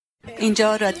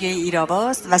اینجا رادیوی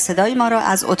ایراواست و صدای ما را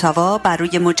از اتاوا بر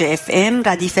روی موج FM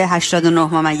ردیف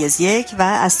 89.1 و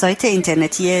از سایت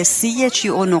اینترنتی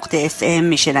chu.fm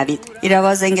میشنوید.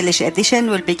 Irava's English edition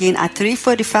will begin at 3:45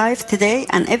 today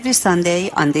and every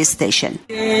Sunday on this station.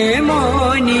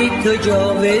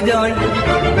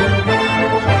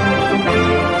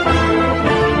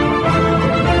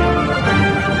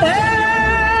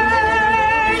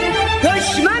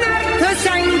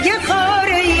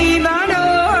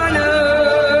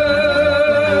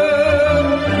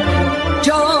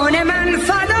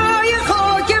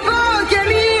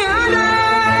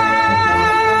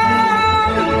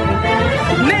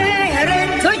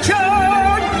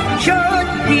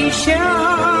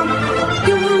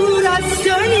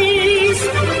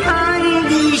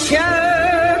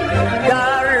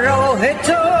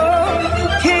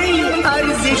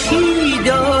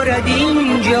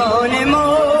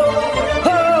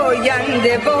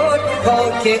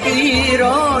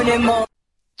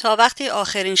 تا وقتی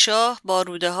آخرین شاه با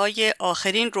روده‌های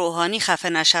آخرین روحانی خفه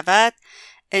نشود،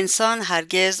 انسان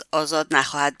هرگز آزاد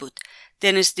نخواهد بود.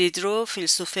 دنیس دیدرو،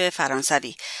 فیلسوف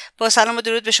فرانسوی. با سلام و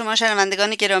درود به شما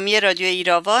شنوندگان گرامی رادیو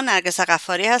ایراوا، نرگس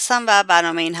غفاری هستم و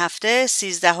برنامه این هفته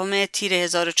 13 تیر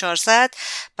 1400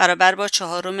 برابر با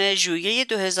 4 ژوئیه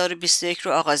 2021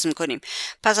 رو آغاز می‌کنیم.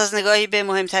 پس از نگاهی به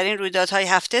مهمترین رویدادهای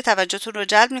هفته توجهتون رو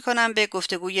جلب می‌کنم به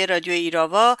گفتگوی رادیو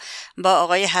ایراوا با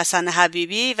آقای حسن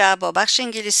حبیبی و با بخش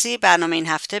انگلیسی برنامه این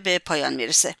هفته به پایان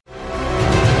میرسه.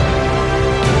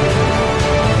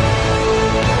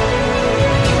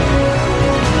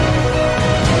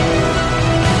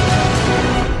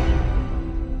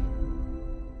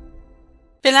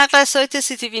 به نقل از سایت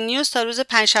CTV نیوز تا روز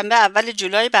پنجشنبه اول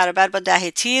جولای برابر با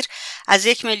 10 تیر از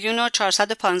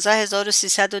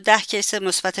 1,415,310 کیس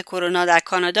مثبت کرونا در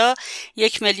کانادا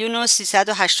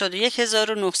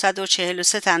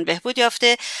 1,381,943 تن بهبود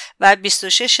یافته و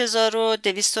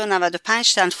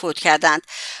 26,295 تن فوت کردند.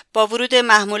 با ورود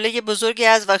محموله بزرگی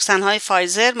از واکسن‌های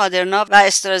فایزر، مادرنا و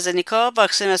استرازنیکا،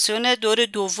 واکسیناسیون دور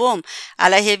دوم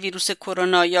علیه ویروس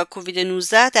کرونا یا کووید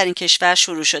 19 در این کشور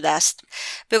شروع شده است.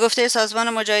 به گفته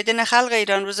سازمان مجاهدین خلق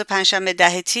ایران روز پنجشنبه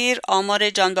 10 تیر آمار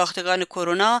جانباختگان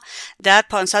کرونا در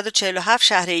 547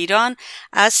 شهر ایران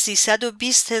از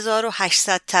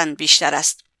 320,800 تن بیشتر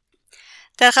است.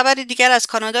 در خبر دیگر از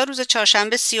کانادا روز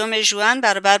چهارشنبه 30 ژوئن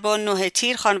برابر با 9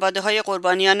 تیر خانواده‌های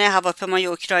قربانیان هواپیمای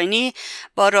اوکراینی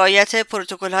با رعایت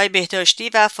پروتکل‌های بهداشتی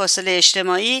و فاصله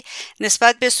اجتماعی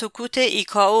نسبت به سکوت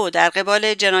ایکائو در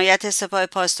قبال جنایت سپاه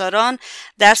پاسداران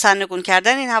در سرنگون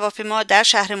کردن این هواپیما در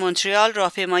شهر مونتریال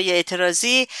راهپیمایی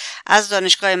اعتراضی از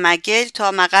دانشگاه مکگیل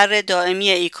تا مقر دائمی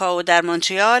ایکائو در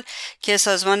مونتریال که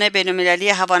سازمان بین‌المللی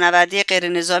هوانوردی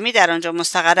غیرنظامی در آنجا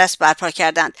مستقر است برپا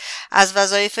کردند. از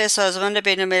وظایف سازمان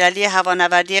بین‌المللی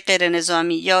هوانوردی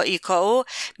غیرنظامی یا ایکائو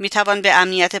میتوان به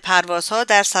امنیت پروازها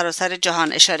در سراسر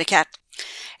جهان اشاره کرد.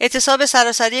 اعتصاب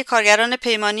سراسری کارگران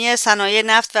پیمانی صنایع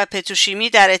نفت و پتروشیمی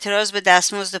در اعتراض به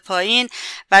دستمزد پایین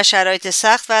و شرایط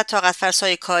سخت و طاقت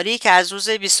فرسای کاری که از روز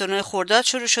 29 خرداد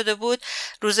شروع شده بود،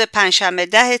 روز پنجشنبه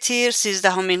 10 تیر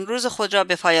 13مین روز خود را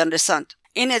به پایان رساند.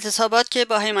 این اعتصابات که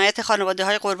با حمایت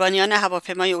خانواده‌های قربانیان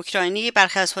هواپیمای اوکراینی،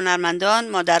 برخی از هنرمندان،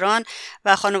 مادران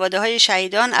و خانواده‌های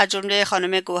شهیدان از جمله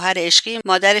خانم گوهر عشقی،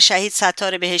 مادر شهید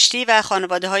ستار بهشتی و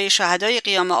خانواده‌های شهدای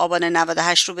قیام آبان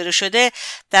 98 روبرو شده،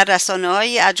 در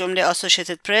رسانه‌هایی از جمله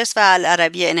آسوشیتد پرس و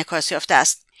العربیه انعکاس یافته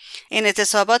است. این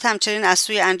اعتصابات همچنین از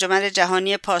سوی انجمن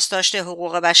جهانی پاسداشت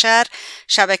حقوق بشر،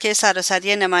 شبکه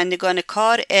سراسری نمایندگان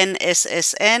کار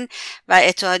NSSN و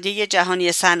اتحادیه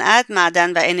جهانی صنعت،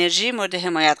 معدن و انرژی مورد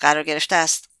حمایت قرار گرفته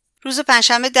است. روز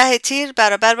پنجشنبه 10 تیر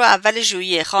برابر با اول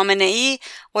ژوئیه خامنه‌ای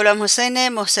غلام حسین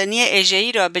محسنی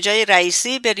اژه‌ای را به جای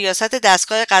رئیسی به ریاست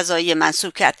دستگاه قضایی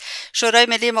منصوب کرد. شورای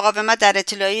ملی مقاومت در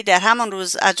اطلاعیه‌ای در همان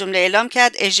روز از جمله اعلام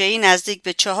کرد اژه‌ای نزدیک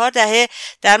به 4 دهه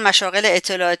در مشاغل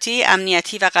اطلاعاتی،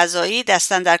 امنیتی و قضایی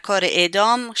دست‌اندرکار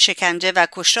اعدام، شکنجه و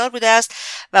کشتار بوده است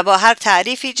و با هر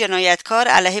تعریفی جنایتکار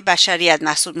علیه بشریت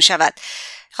محسوب می‌شود.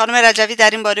 خانم رجوی در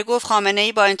این باره گفت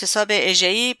خامنه‌ای با انتصاب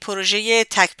اژه‌ای پروژه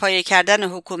تک‌پایه کردن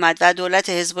حکومت و دولت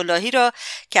حزب اللهی را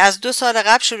که از 2 سال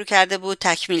قبل شروع کرده بود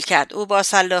تکمیل کرد. او با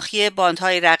سلاخی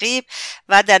باندهای رقیب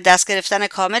و در دست گرفتن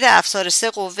کامل افسار 3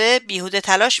 قوه بیهوده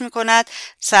تلاش می‌کند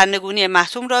سرنگونی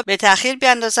محتوم را به تأخیر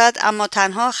بیاندازد، اما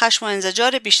تنها خشم و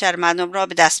انزجار بیشتر مردم را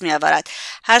به دست می‌آورد.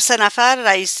 هر 3 نفر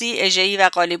رئیسی، اژه‌ای و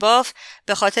قالیباف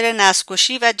به خاطر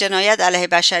نسل‌کشی و جنایت علیه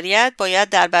بشریت باید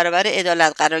در برابر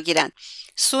عدالت قرار گیرند.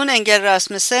 سون انگل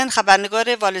راسمسن،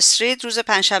 خبرنگار وال استریت، روز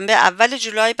پنجشنبه اول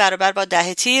جولای برابر با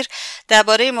 10 تیر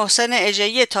درباره محسن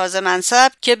اژه‌ای تازه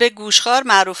منصب که به گوشخوار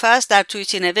معروف است در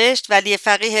توییتی نوشت: ولی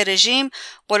فقیه رژیم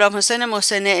غلام حسین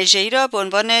محسن اژه‌ای را به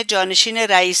عنوان جانشین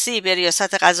رئیسی به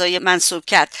ریاست قضاییه منصوب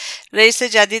کرد. رئیس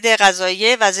جدید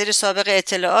قضاییه، وزیر سابق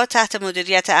اطلاعات تحت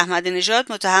مدیریت احمدی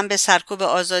نژاد، متهم به سرکوب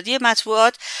آزادی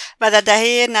مطبوعات و در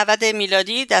دهه 90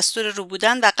 میلادی دستور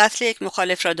روبودن و قتل یک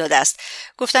مخالف را داده است.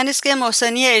 گفتنی است که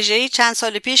محسنی اژه‌ای چند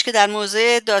سال پیش که در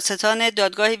موضع دادستان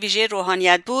دادگاه ویژه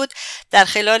روحانیت بود، در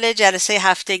خلال جلسه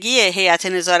هفتگی هیئت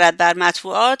نظارت بر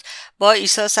مطبوعات با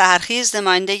عیسی سحرخیز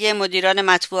نماینده مدیران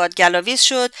مطبوعات گلاویز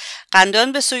شد،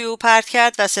 قندان به سوی او پرت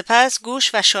کرد و سپس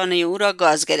گوش و شانه او را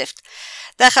گاز گرفت.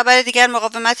 در خبر دیگر،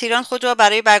 مقاومت ایران خود را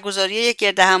برای برگزاری یک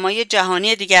گردهمایی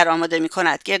جهانی دیگر آماده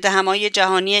می‌کند. گردهمایی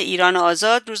جهانی ایران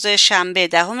آزاد روز شنبه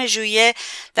 10 ژوئیه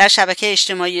در شبکه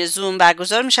اجتماعی زوم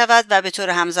برگزار می‌شود و به طور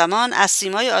همزمان از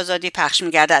سیمای آزادی پخش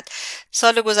می‌گردد.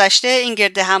 سال گذشته این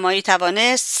گردهمایی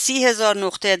توانست 30,000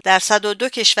 نقطه در 102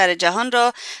 کشور جهان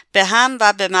را به هم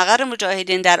و به مقر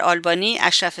مجاهدین در آلبانی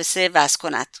اشرف 3 وصل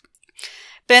کند.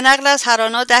 به نقل از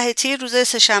هرانا 10 تیر روز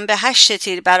سه‌شنبه 8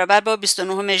 تیر برابر با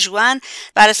 29 ژوئن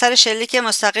بر اثر شلیک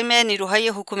مستقیم نیروهای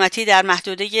حکومتی در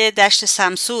محدوده دشت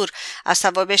سمسور از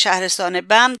توابع شهرستان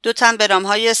بم، 2 تن به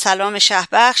نامهای سلام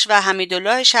شهبخش و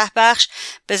حمیدالله شهبخش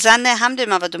به ظن حمل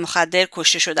مواد مخدر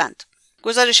کشته شدند.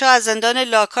 گزارش‌ها از زندان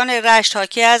لاکان رشت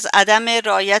حاکی از عدم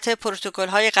رعایت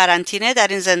پروتکل‌های قرنطینه در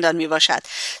این زندان میباشد.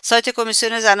 سایت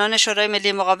کمیسیون زنان شورای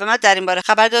ملی مقاومت در این باره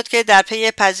خبر داد که در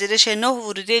پی پذیرش 9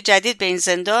 ورودی جدید به این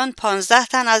زندان، 15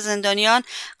 تن از زندانیان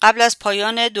قبل از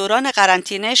پایان دوران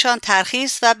قرنطینه‌شان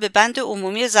ترخیص و به بند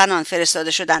عمومی زنان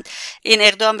فرستاده شدند. این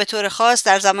اقدام به طور خاص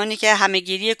در زمانی که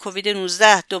همه‌گیری کووید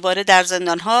 19 دوباره در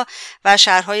زندان‌ها و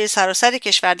شهرهای سراسر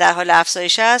کشور در حال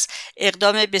افزایش است،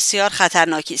 اقدام بسیار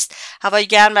خطرناکی است. هوای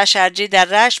گرم و شرجی در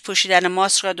رشت پوشیدن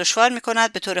ماسک را دشوار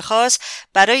می‌کند، به طور خاص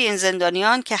برای این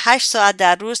زندانیان که 8 ساعت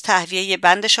در روز تهویه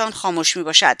بندشان خاموش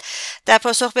میباشد. در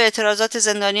پاسخ به اعتراضات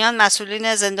زندانیان،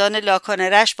 مسئولین زندان لاکان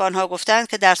رشت به آنها گفتند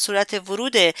که در صورت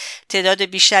ورود تعداد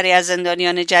بیشتری از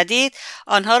زندانیان جدید،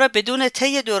 آنها را بدون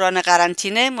طی دوران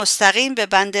قرنطینه مستقیم به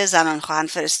بند زنان خواهند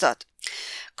فرستاد.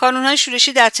 کانون‌های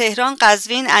شورشی در تهران،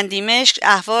 قزوین، اندیمشک،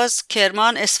 اهواز،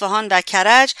 کرمان، اصفهان و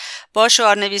کرج با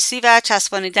شعارنویسی و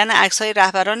چسبانیدن عکس‌های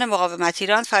رهبران مقاومت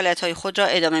ایران فعالیت‌های خود را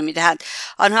ادامه می‌دهند.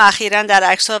 آنها اخیراً در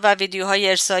عکس‌ها و ویدیوهای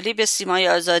ارسالی به سیمای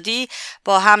آزادی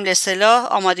با حمل سلاح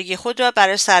آمادگی خود را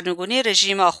برای سرنگونی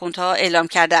رژیم آخوندها اعلام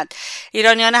کردند.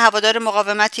 ایرانیان هوادار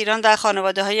مقاومت ایران و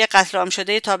خانواده‌های قتل عام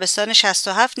شده تابستان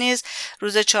 67 نیز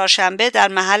روز چهارشنبه در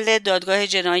محل دادگاه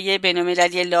جنایی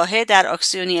بین‌المللی لاهه در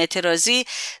آکسیونی اعتراضی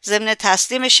ضمن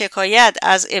تسلیم شکایت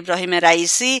از ابراهیم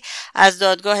رئیسی از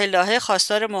دادگاه لاهه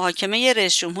خواستار محاکمه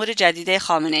رئیس جمهور جدید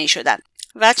خامنه‌ای شدند.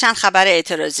 و چند خبر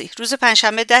اعتراضی. روز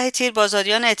پنجشنبه 10 تیر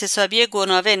بازاریان اعتصابی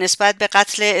گناوه نسبت به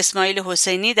قتل اسماعیل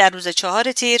حسینی در روز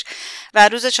 4 تیر و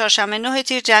روز چهارشنبه 9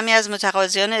 تیر جمعی از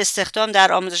متقاضیان استخدام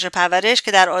در آموزش پرورش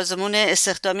که در آزمون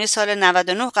استخدامی سال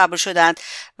 99 قبول شدند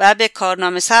و به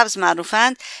کارنامه سبز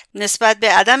معروفند، نسبت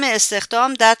به عدم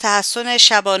استخدام در تحسن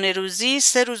شبانه روزی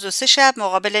 3 روز و 3 شب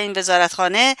مقابل این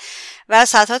وزارتخانه و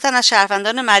صدها تن از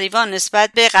شهروندان مریوان نسبت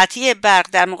به قطعی برق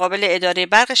در مقابل اداره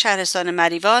برق شهرستان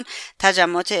مریوان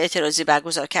تجمعات اعتراضی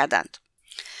برگزار کردند.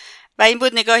 و این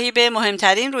بود نگاهی به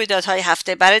مهمترین رویدادهای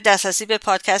هفته. برای دسترسی به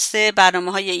پادکست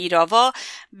برنامه‌های ایراوا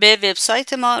به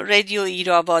وبسایت ما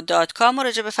radioirava.com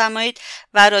مراجعه بفرمایید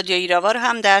و رادیو ایراوا رو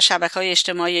هم در شبکه‌های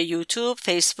اجتماعی یوتیوب،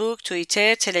 فیسبوک،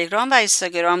 توییتر، تلگرام و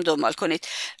اینستاگرام دنبال کنید.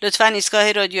 لطفاً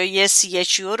ایستگاه رادیویی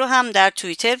CHU رو هم در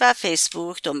توییتر و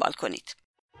فیسبوک دنبال کنید.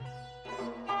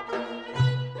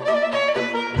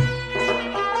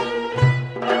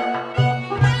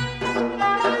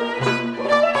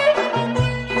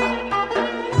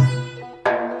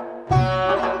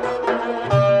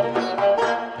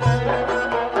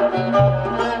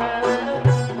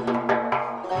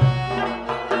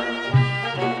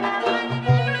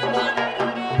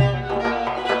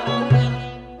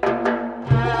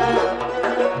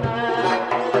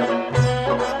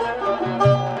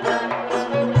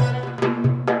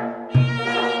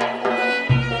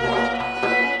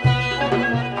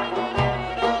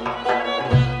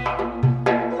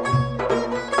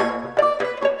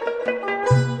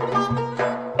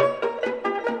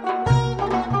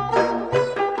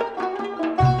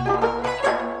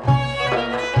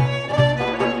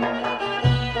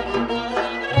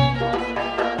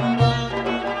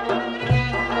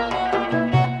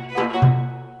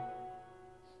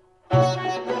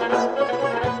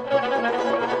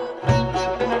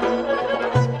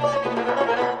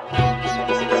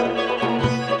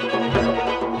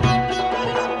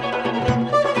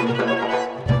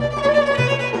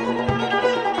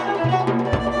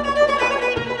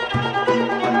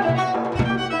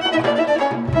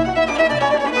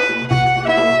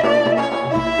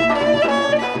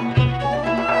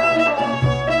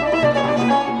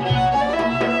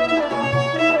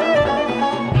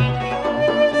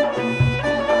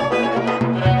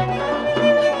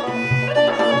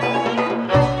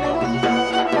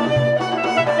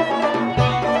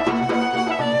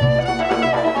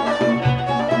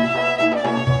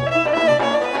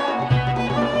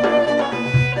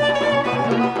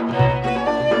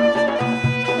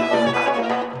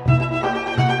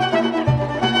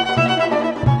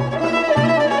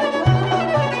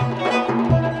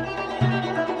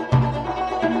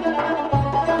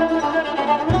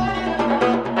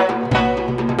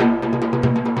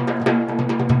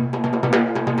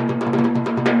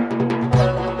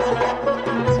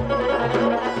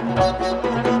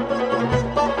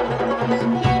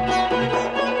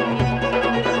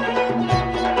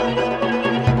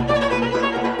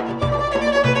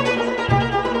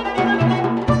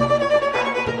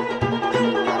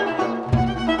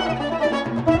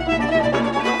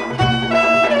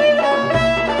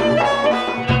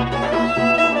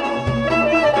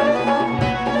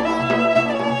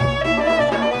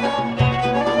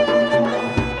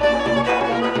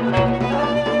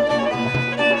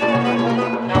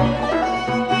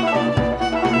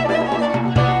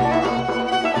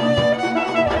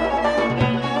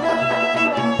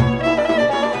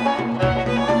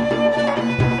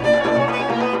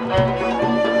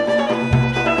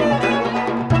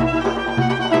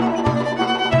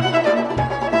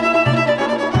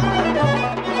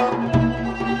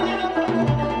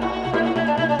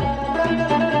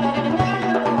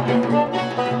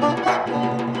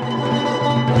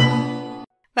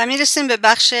 میرسیم به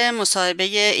بخش مصاحبه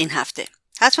این هفته.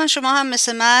 حتما شما هم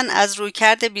مثل من از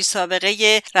رویکرد بی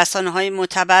سابقه رسانه‌های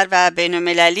معتبر و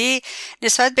بین‌المللی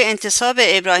نسبت به انتصاب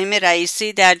ابراهیم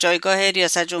رئیسی در جایگاه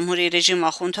ریاست جمهوری رژیم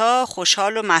آخوندها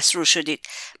خوشحال و مسرور شدید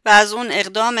و از اون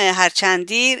اقدام هرچند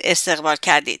دیر استقبال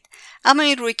کردید. اما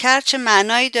این رویکرد چه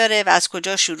معنایی داره و از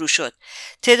کجا شروع شد؟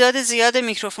 تعداد زیاد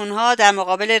میکروفون‌ها در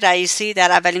مقابل رئیسی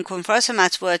در اولین کنفرانس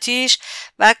مطبوعاتیش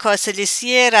و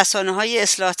کاسلیسی رسانه‌های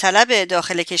اصلاح طلب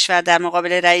داخل کشور در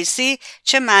مقابل رئیسی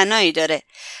چه معنایی داره؟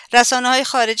 رسانه‌های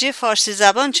خارجی فارسی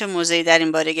زبان چه موضعی در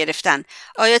این باره گرفتن؟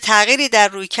 آیا تغییری در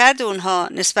رویکرد اونها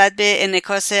نسبت به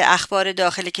انعکاس اخبار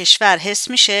داخل کشور حس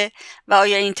میشه و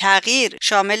آیا این تغییر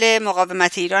شامل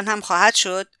مقاومت ایران هم خواهد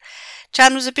شد؟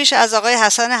 چند روز پیش از آقای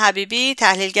حسن حبیبی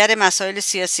تحلیلگر مسائل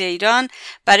سیاسی ایران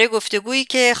برای گفتگویی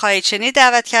که خواهید شنید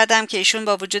دعوت کردم که ایشون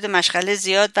با وجود مشغله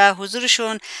زیاد و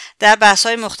حضورشون در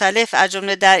بحث‌های مختلف از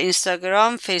جمله در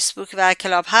اینستاگرام، فیسبوک و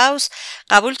کلاب هاوس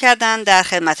قبول کردن در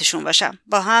خدمتشون باشم.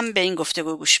 با هم به این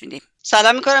گفتگو گوش میدیم.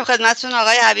 سلام میکنم خدمتتون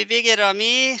آقای حبیبی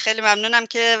گرامی. خیلی ممنونم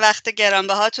که وقت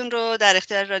گرانبهاتون رو در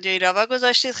اختیار رادیو ایراوا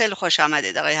گذاشتید. خیلی خوش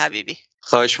آمدید آقای حبیبی.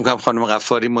 خواهش میکنم خانم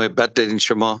غفاری، محبت دارین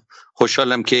شما.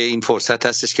 خوشحالم که این فرصت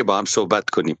هستش که با هم صحبت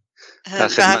کنیم. در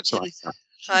خدمتتون هستم.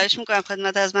 خواهش میکنم،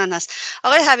 خدمت از من هست.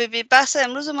 آقای حبیبی، بحث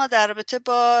امروز ما در رابطه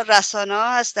با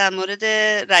رسانه‌ها هست در مورد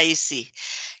رئیسی.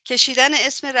 کشیدن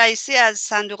اسم رئیسی از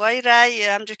صندوق‌های رأی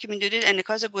همونجور که می‌دونید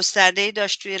انعکاس گسترده‌ای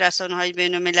داشت توی رسانه‌های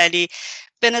بین‌المللی.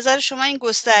 به نظر شما این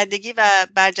گستردگی و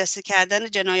برجسته کردن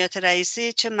جنایات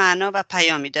رئیسی چه معنا و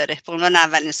پیامی داره؟ به عنوان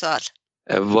اولین سوال.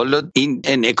 والا این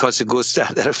انعکاس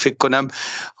گسترده رو فکر کنم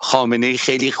خامنه‌ای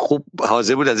خیلی خوب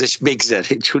حاضر بود ازش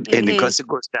بگذره، چون انعکاس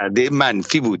گسترده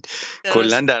منفی بود.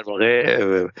 کلا در واقع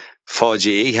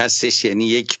فاجعه‌ای هستش، یعنی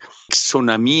یک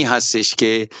سونامی هستش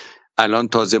که الان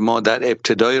تازه ما در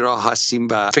ابتدای راه هستیم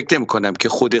و فکر نمی‌کنم که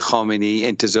خود خامنه‌ای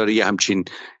انتظار یه همچین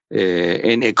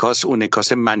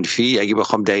انعکاس منفی، اگه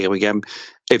بخوام دقیق بگم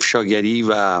افشاگری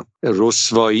و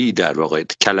رسوایی، در واقع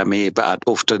کلمه بعد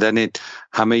افتادن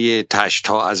همه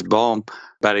تشت‌ها از بام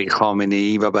برای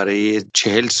خامنه‌ای و برای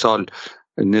 40 سال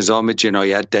نظام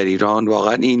جنایت در ایران،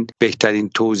 واقعا این بهترین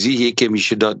توضیحی که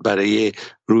میشه داد برای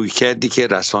رویکردی که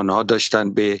رسانه‌ها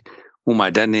داشتن به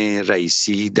اومدن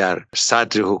رئیسی در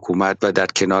صدر حکومت و در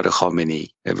کنار خامنه‌ای.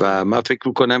 و من فکر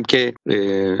میکنم که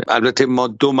البته ما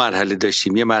دو مرحله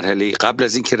داشتیم. یه مرحله قبل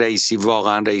از اینکه رئیسی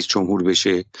واقعا رئیس جمهور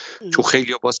بشه، چون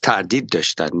خیلی باز تردید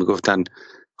داشتن، میگفتن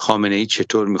خامنه‌ای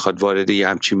چطور میخواد وارد یه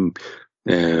همچین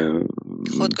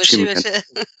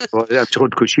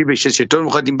خودکشی بشه، چطور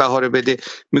میخواد این بهاره بده.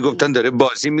 میگفتن داره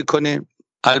بازی میکنه.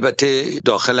 البته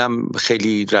داخلم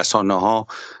خیلی رسانه‌ها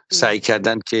سعی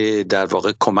کردن که در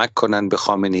واقع کمک کنن به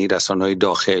خامنه‌ای، رسانه‌های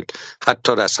داخل،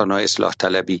 حتی رسانه‌های اصلاح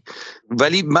طلبی.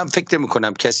 ولی من فکر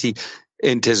نمی‌کنم کسی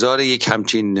انتظار یک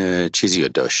همچین چیزی رو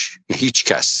داشت. هیچ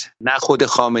کس، نه خود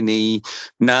خامنه‌ای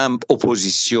نه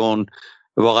اپوزیسیون،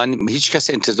 واقعا هیچ کس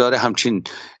انتظار همچین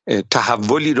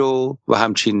تحولی رو و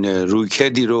همچین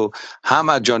رویکردی رو هم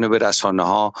از جانب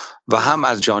رسانه‌ها و هم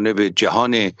از جانب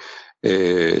جهان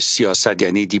سیاست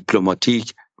یعنی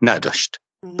دیپلماتیک نداشت.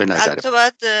 به نظر البته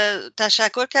باید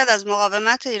تشکر کرد از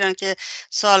مقاومت ایران که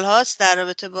سالهاست در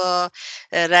رابطه با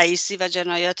رئیسی و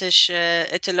جنایاتش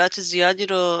اطلاعات زیادی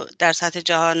رو در سطح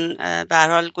جهان به هر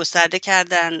حال گسترده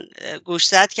کردن،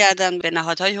 گوشزد کردن به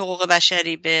نهادهای حقوق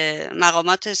بشری، به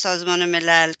مقامات سازمان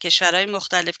ملل، کشورهای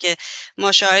مختلف که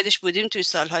ما شاهدش بودیم توی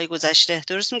سالهای گذشته.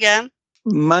 درست میگم؟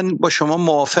 من با شما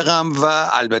موافقم و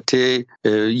البته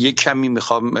یک کمی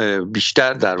میخوام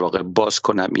بیشتر در واقع باز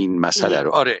کنم این مسئله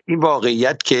رو. آره، این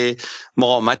واقعیت که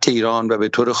مقاومت ایران و به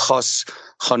طور خاص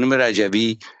خانم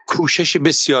رجبی کوشش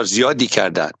بسیار زیادی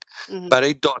کردند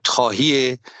برای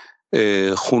دادخواهی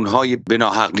خونهای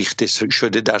بناحق ریخته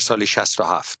شده در سال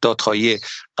 67، دادخواهی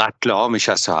قتل عام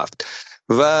 67.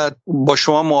 و با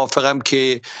شما موافقم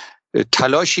که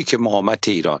تلاشی که مقاومت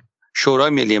ایران، شورای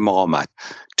ملی مقاومت،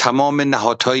 تمام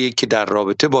نهادهایی که در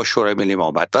رابطه با شورای ملی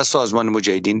مقاومت و سازمان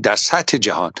مجاهدین در سطح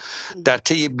جهان در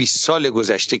طی 20 سال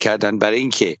گذشته کردن برای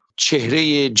اینکه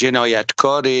چهره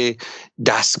جنایتکار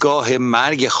دستگاه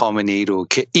مرگ خامنه‌ای رو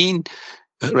که این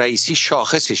رئیسی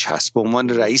شاخصش هست به عنوان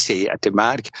رئیس هیئت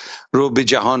مرگ رو به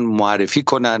جهان معرفی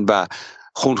کنن و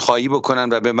خونخواهی بکنن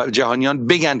و به جهانیان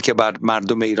بگن که بر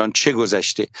مردم ایران چه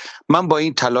گذشته. من با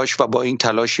این تلاش و با این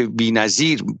تلاش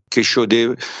بی‌نظیر که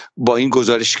شده، با این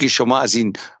گزارشی که شما از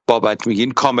این بابت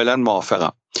میگین، کاملا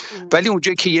موافقم. ولی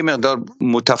اونجایی که یه مقدار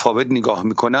متفاوت نگاه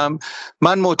میکنم،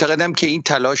 من معتقدم که این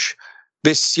تلاش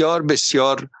بسیار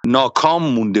بسیار ناکام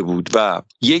مونده بود و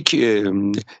یک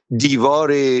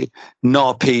دیوار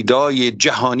ناپیدای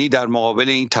جهانی در مقابل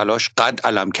این تلاش قد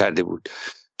علم کرده بود.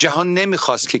 جهان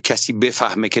نمیخواست که کسی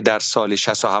بفهمه که در سال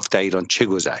 67 در ایران چه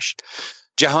گذشت.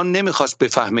 جهان نمیخواست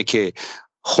بفهمه که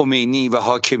خمینی و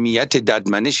حاکمیت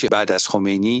ددمنش بعد از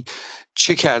خمینی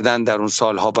چه کردن در اون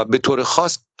سالها و به طور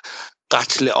خاص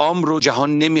قتل عام رو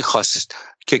جهان نمیخواست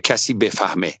که کسی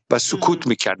بفهمه و سکوت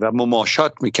میکرد و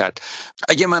مماشات میکرد.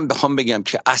 اگه من بخوام بگم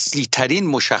که اصلی ترین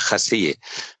مشخصه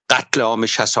قتل عام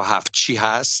 67 چی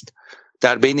هست،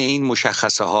 در بین این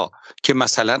مشخصه ها که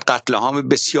مثلا قتل عام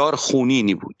بسیار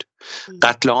خونینی بود،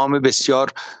 قتل عام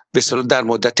بسیار در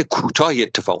مدت کوتاهی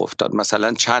اتفاق افتاد،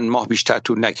 مثلا چند ماه بیشتر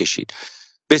طول نکشید،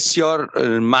 بسیار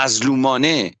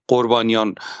مظلومانه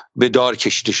قربانیان به دار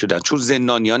کشیده شدن چون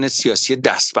زندانیان سیاسی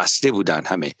دست بسته بودن.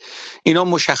 همه اینا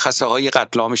مشخصه های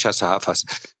قتل عام 67 هست،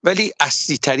 ولی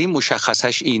اصلی ترین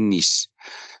مشخصش این نیست.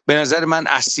 به نظر من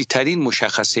اصلی ترین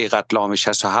مشخصه قتل عام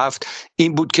 67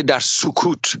 این بود که در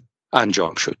سکوت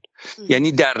انجام شد.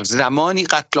 یعنی در زمانی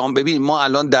قتل عام، ببین ما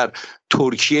الان در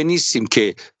ترکیه نیستیم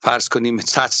که فرض کنیم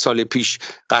 100 سال پیش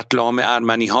قتل عام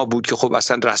ارمنی ها بود که خب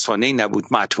اصلا رسانه‌ای نبود،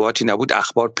 مطبوعاتی نبود،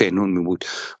 اخبار پنهون می بود.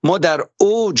 ما در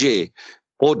اوج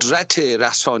قدرت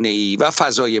رسانه‌ای و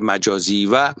فضای مجازی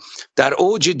و در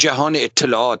اوج جهان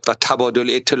اطلاعات و تبادل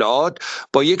اطلاعات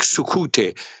با یک سکوت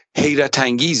حیرت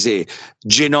انگیز،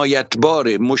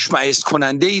 جنایتبار، مشمئز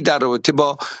کننده‌ای در رابطه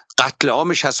با قتل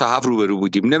عام 67 روبرو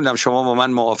بودیم. نمیدونم شما با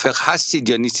من موافق هستید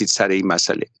یا نیستید سر این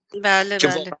مسئله؟ بله که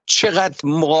بله. چقدر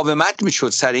مقاومت میشد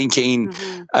سر این که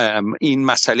این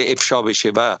مسئله افشا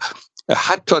بشه و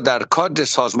حتی در کادر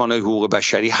سازمان‌های حقوق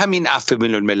بشری، همین عفو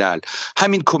بین الملل،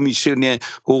 همین کمیسیون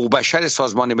حقوق بشر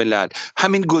سازمان ملل،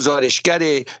 همین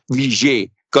گزارشگر ویژه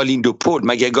گالیندوپول،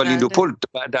 مگه گالیندوپول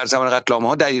در زمان قتل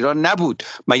عام‌ها در ایران نبود؟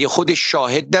 مگه خودش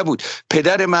شاهد نبود؟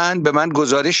 پدر من به من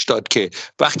گزارش داد که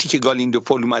وقتی که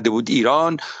گالیندوپول اومده بود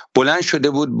ایران، بلند شده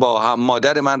بود با هم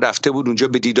مادر من رفته بود اونجا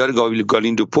به دیدار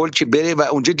گالیندوپول که بره و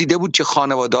اونجا دیده بود که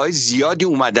خانواده‌های زیادی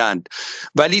اومدند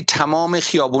ولی تمام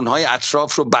خیابون‌های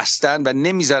اطراف رو بستن و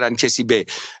نمیذارن کسی به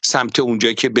سمت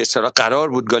اونجایی که به اصطلاح قرار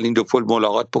بود گالیندوپول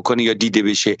ملاقات بکنه یا دیده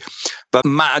بشه و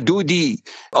معدودی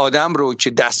آدم رو که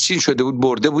دستچین شده بود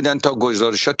برده بودن تا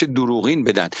گزارشات دروغین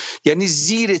بدن. یعنی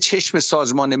زیر چشم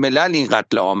سازمان ملل این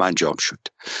قتل عام انجام شد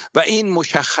و این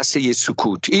مشخصه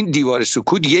سکوت، این دیوار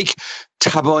سکوت یک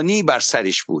تبانی بر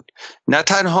سرش بود. نه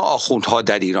تنها آخوندها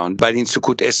در ایران بر این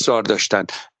سکوت اصرار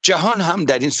داشتند، جهان هم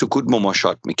در این سکوت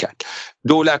مماشات میکرد.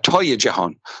 دولت‌های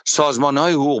جهان،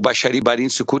 سازمان‌های حقوق بشری بر این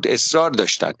سکوت اصرار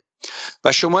داشتند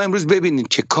و شما امروز ببینید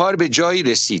که کار به جایی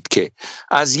رسید که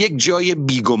از یک جای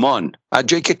بیگمان، از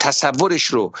جایی که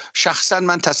شخصا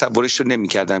من تصورش رو نمی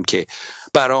کردم که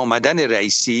برآمدن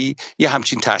رئیسی یه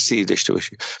همچین تأثیری داشته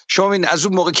باشه. شما ببینید از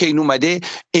اون موقع که این اومده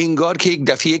انگار که یک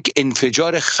دفعه یک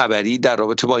انفجار خبری در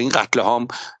رابطه با این قتل عام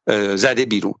زده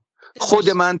بیرون. خود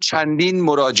من چندین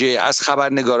مراجعه از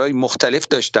خبرنگارای مختلف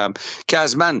داشتم که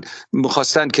از من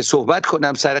می‌خواستن که صحبت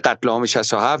کنم سر قتل عام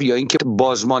 67 یا اینکه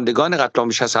بازماندگان قتل عام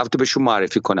 67 رو بهشون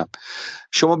معرفی کنم.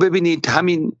 شما ببینید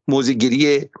همین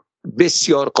موضع‌گیری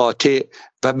بسیار قاطع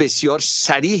و بسیار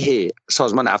صریح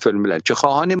سازمان عفو الملل که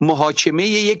خواهان محاکمه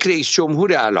یک رئیس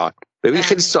جمهور الان، ببین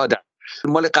خیلی ساده،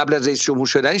 مال قبل از رئیس جمهور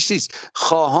شدنش نیست،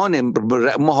 خواهان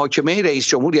محاکمه رئیس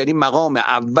جمهور یعنی مقام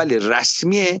اول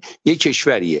رسمی یک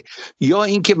کشوریه. یا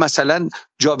اینکه مثلا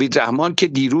جاوید رحمان که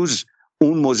دیروز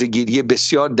اون موضع‌گیری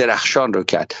بسیار درخشان رو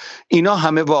کرد، اینا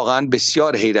همه واقعا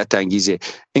بسیار حیرت انگیزه.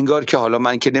 انگار که حالا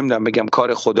من که نمیدونم بگم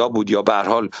کار خدا بود یا به هر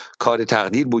حال کار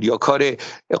تقدیر بود یا کار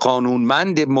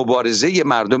قانونمند مبارزه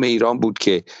مردم ایران بود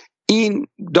که این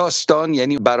داستان،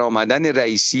 یعنی برآمدن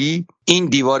رئیسی، این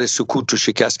دیوار سکوت رو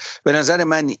شکست. به نظر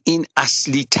من این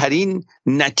اصلی ترین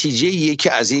نتیجه‌ایه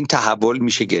که از این تحول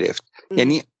میشه گرفت.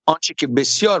 یعنی آنچه که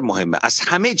بسیار مهمه، از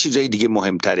همه چیزهای دیگه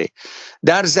مهمتره،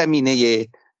 در زمینه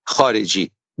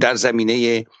خارجی، در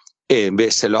زمینه به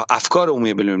اصطلاح افکار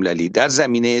عمومی بین‌المللی، در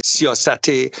زمینه سیاست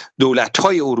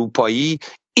دولت‌های اروپایی،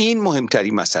 این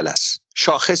مهمترین مسئله است.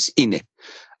 شاخص اینه.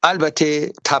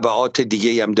 البته تبعات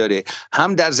دیگه هم داره،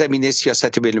 هم در زمینه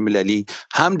سیاست بین‌المللی،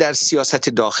 هم در سیاست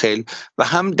داخل و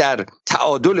هم در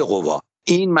تعادل قوا.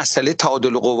 این مسئله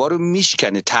تعادل قوا رو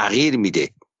میشکنه، تغییر میده.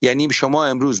 یعنی شما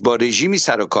امروز با رژیمی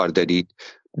سر و کار دارید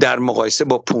در مقایسه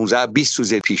با 15-20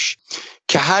 روز پیش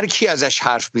که هر کی ازش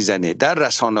حرف میزنه در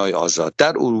رسانه‌های آزاد در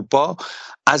اروپا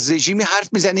از رژیمی حرف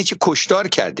میزنه که کشتار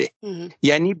کرده.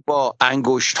 یعنی با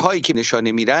انگشت هایی که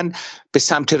نشانه میرن به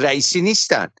سمت رئیسی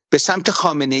نیستن، به سمت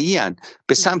خامنه‌ای هن،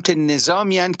 به سمت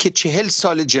نظامی هن که 40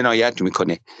 سال جنایت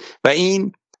میکنه و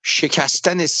این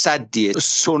شکستن سدیه،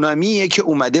 سونامیه که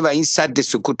اومده و این سد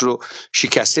سکوت رو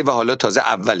شکسته و حالا تازه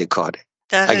اول کاره.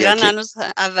 دقیقاً هنوز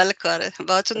اول کاره.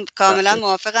 باهاتون کاملا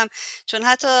موافقم، چون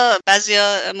حتی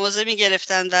بعضیا موضع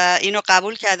میگرفتن و اینو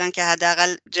قبول کردن که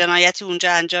حداقل جنایتی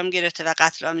اونجا انجام گرفته و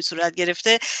قتل عامی صورت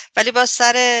گرفته، ولی با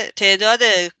سر تعداد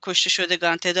کشته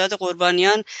شدگان، تعداد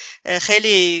قربانیان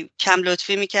خیلی کم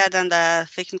لطفی میکردن و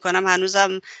فکر میکنم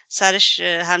هنوزم سرش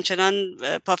همچنان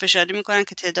پافشاری میکنن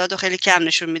که تعدادو خیلی کم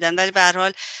نشون میدن. ولی به هر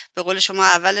حال به قول شما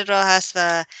اول راه هست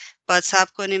و باید صبر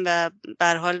کنیم و به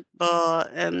هر حال با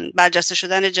برجسته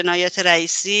شدن جنایت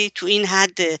رئیسی تو این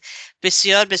حد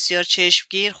بسیار بسیار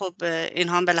چشمگیر، خب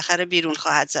اینها هم بالاخره بیرون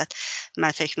خواهد زد،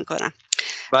 من فکر میکنم.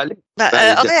 بله.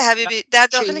 آقای حبیبی، در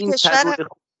داخل کشور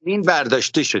این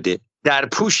برداشته شده، در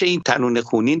پوش این تنون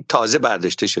خونین تازه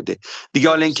برداشته شده دیگه.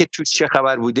 حالا اینکه تو چه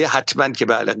خبر بوده حتما که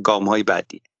به گام‌های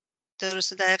بعدی.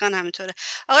 درسته، دقیقاً همینطوره.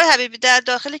 آقای حبیبی، در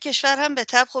داخل کشور هم به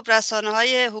طب خب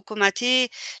رسانه‌های حکومتی،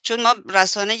 چون ما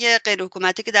رسانه غیر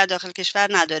حکومتی که در داخل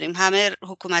کشور نداریم، همه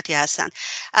حکومتی هستن،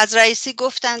 از رئیسی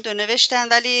گفتند و نوشتن،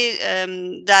 ولی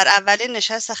در اولین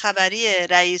نشست خبری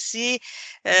رئیسی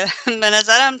به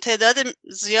نظرم تعداد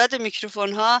زیاد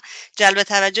میکروفون ها جلب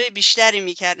توجه بیشتری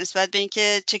میکرد نسبت به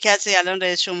اینکه چه کسی الان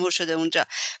رئیس جمهور شده اونجا.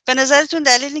 به نظرتون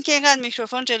دلیل اینکه اینقدر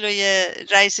میکروفون جلوی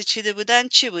رئیسی چیده بودن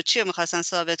چی بود؟ چی رو میخواستن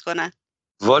ثابت کنن؟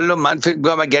 والا من فکر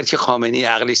می‌کنم اگر که خامنه‌ای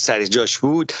عقلش سر جاش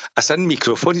بود اصلا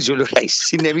میکروفونی جلو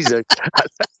رئیسی نمیذاشت،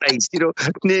 اصلا رئیسی رو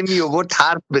نمی آورد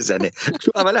حرف بزنه،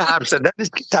 چون اول حرف زدنش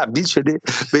که تبدیل شده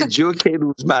به جوک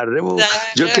روزمره و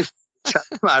جوک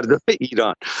مردم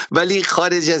ایران. ولی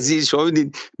خارج از این شما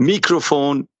می‌بینید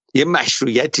میکروفون یه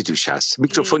مشروعیتی توش هست.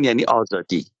 میکروفون یعنی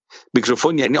آزادی،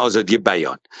 میکروفون یعنی آزادی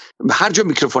بیان. هر جا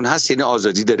میکروفون هست یعنی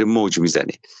آزادی داره موج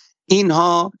میزنه.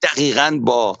 اینها دقیقاً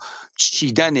با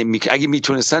چیدن اگه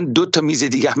میتونستن 2 تا میز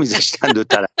دیگه میذاشتن دو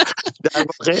طرف، در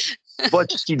واقع با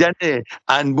چیدن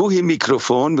انبوه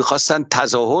میکروفون میخواستن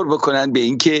تظاهر بکنن به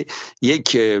اینکه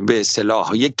یک به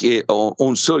اصطلاح یک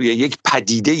عنصر یا یک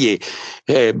پدیده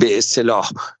به اصطلاح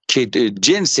که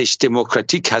جنسش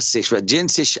دموکراتیک هستش و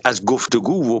جنسش از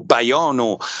گفتگو و بیان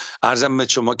و عرضم به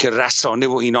شما که رسانه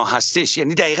و اینا هستش،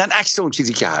 یعنی دقیقاً عکس اون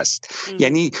چیزی که هست.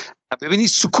 یعنی ببینید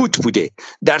سکوت بوده،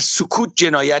 در سکوت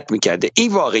جنایت میکرده،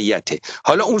 این واقعیته.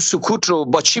 حالا اون سکوت رو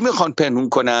با چی میخوان پنهون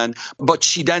کنن؟ با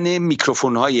چیدن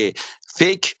میکروفون‌های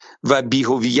فیک و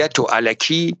بی‌هویت و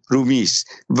الکی رو میز،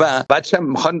 و بعدش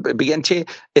هم میخوان بگن که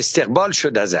استقبال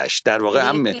شد ازش. در واقع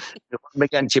هم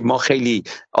بگن که ما خیلی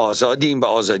آزادیم و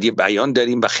آزادی بیان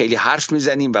داریم و خیلی حرف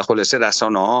میزنیم و خلاصه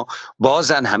رسانه‌ها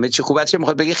بازن همه چی خوبه. چه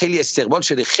میخواد بگه خیلی استقبال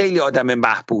شده، خیلی آدم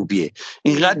محبوبیه،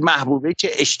 اینقدر محبوبه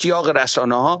که اشتیاق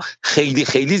رسانه‌ها خیلی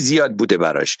خیلی زیاد بوده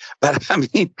براش، برای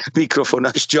همین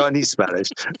میکروفوناش جا نیست براش.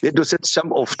 یه 2-3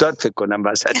 تاشم افتاد فکر کنم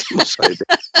وسط مصاحبه.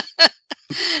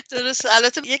 درست.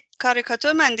 البته یک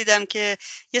کاریکاتور من دیدم که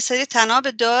یه سری طناب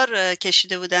دار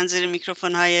کشیده بودن زیر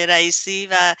میکروفون های رئیسی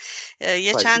و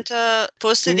یه چند تا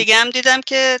پست دیگه هم دیدم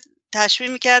که تشبیه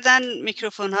میکردن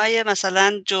میکروفون های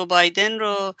مثلا جو بایدن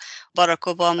رو، باراک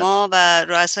اوباما و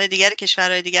رؤسای دیگر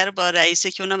کشورهای دیگر رو با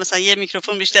رئیسی که اونا مثلا یه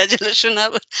میکروفون بیشتر جلوشون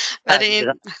نبود.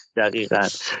 دقیقاً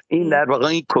این در واقع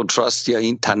این کنتراست یا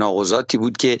این تناقضاتی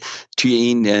بود که توی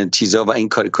این چیزا و این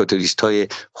کاریکاتوریست های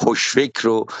خوشفکر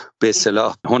رو به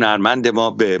اصطلاح هنرمند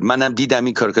ما منم دیدم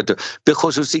این کاریکاتور، به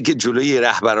خصوصی که جلوی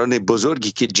رهبران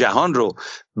بزرگی که جهان رو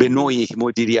به نوعی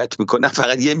مدیریت میکنن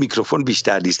فقط یه میکروفون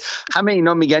بیشتر نیست. همه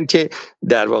اینا میگن که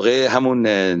در واقع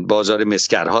همون بازار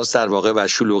مسگرهاست در واقع و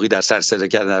شلوغی در سر صدا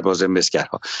کردن در بازار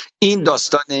مسگرها. این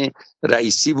داستان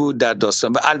رئیسی بود در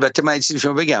داستان. و البته من چیزی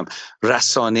شما بگم،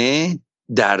 رسانه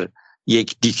در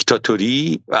یک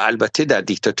دیکتاتوری و البته در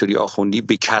دیکتاتوری آخوندی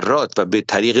به کرات و به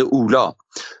طریق اولا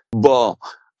با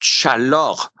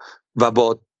شلاق و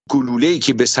با گلوله‌ای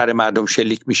که به سر مردم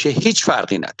شلیک میشه هیچ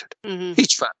فرقی نداره.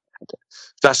 هیچ فرقی نداره.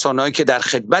 رسانه‌ای که در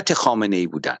خدمت خامنه‌ای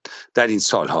بودن در این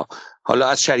سالها، حالا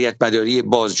از شریعت مداری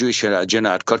بازجوی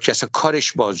جنایتکار که اصلا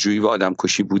کارش بازجویی و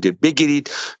آدمکشی بوده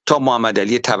بگیرید، تا محمد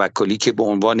علی توکلی که به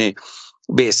عنوان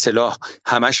به اصطلاح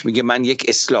همش میگه من یک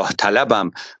اصلاح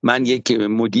طلبم، من یک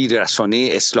مدیر رسانه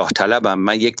اصلاح طلبم،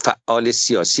 من یک فعال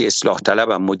سیاسی اصلاح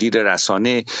طلبم، مدیر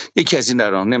رسانه، یکی از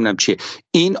این راه نمیدونم چیه.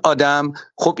 این آدم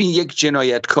خب این یک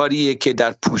جنایتکاریه که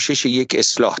در پوشش یک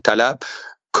اصلاح طلب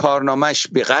کارنامه‌اش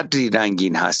به قدری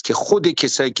رنگین هست که خود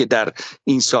کسایی که در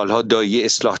این سالها دایه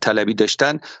اصلاح طلبی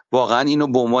داشتن واقعا اینو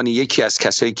به عنوان یکی از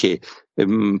کسایی که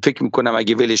فکر میکنم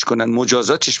اگه ولش کنن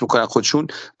مجازاتش میکنن خودشون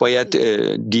باید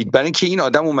دید. برای اینکه این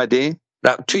آدم اومده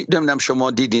توی نمیدونم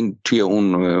شما دیدین توی اون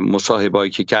مصاحبه‌ای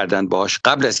که کردن باهاش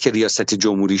قبل از که ریاست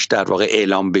جمهوریش در واقع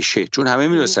اعلام بشه، چون همه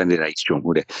می‌دونستن رئیس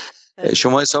جمهوره،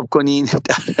 شما حساب کنین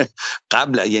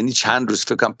قبل یعنی چند روز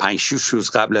فکر کنم 5-6 روز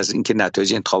قبل از اینکه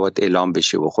نتایج انتخابات اعلام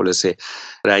بشه و خلاصه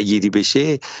رأی گیری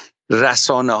بشه،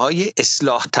 رسانه‌های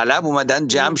اصلاح طلب اومدن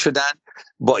جمع شدن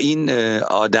با این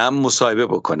آدم مصاحبه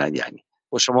بکنن. یعنی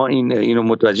و شما اینو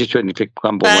متوجه شدین فکر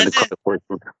کنم به عنوان کار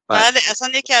خودتون. بله اصلا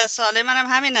یکی از سوالای منم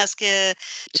همین است که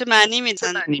چه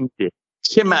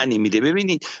معنی میده.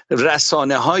 ببینید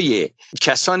رسانه‌های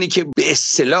کسانی که به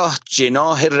اصطلاح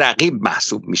جناح رقیب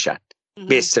محسوب میشن،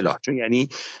 به اصطلاح، چون یعنی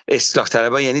اصلاح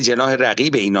طلبها یعنی جناح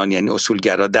رقیب اینان، یعنی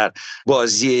اصولگرا در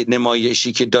بازی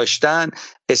نمایشی که داشتن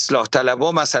اصلاح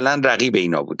طلبها مثلا رقیب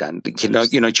اینا بودن که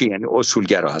اینا چی یعنی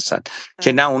اصولگرا هستن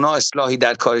که نه اونا اصلاحی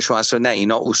در کارشون هست و نه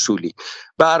اینا اصولی.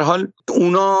 به هر حال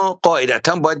اونا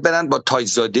قاعدتا باید برن با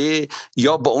تاجزاده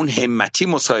یا با اون همتی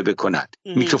مصاحبه کنن.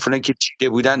 میکروفونایی که چیده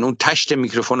بودن، اون تشت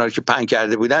میکروفونا رو که پهن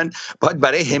کرده بودن باید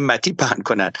برای همتی پهن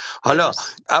کنن. حالا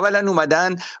اولا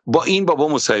اومدن با این بابا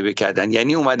مصاحبه کردن،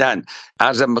 یعنی اومدن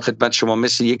عرضم به خدمت شما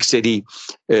مثل یک سری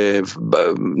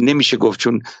نمیشه گفت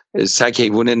چون سگ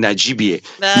حیوان نجیبیه،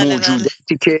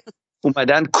 موجوداتی که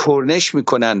اومدن کرنش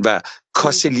میکنن و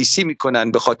کاسلیسی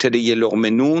میکنن به خاطر یه لقمه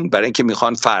نون، برای اینکه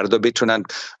میخوان فردا بتونن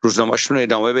روزنامه‌شون رو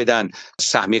ادامه بدن،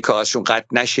 سهمیه کاغذشون قطع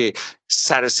نشه،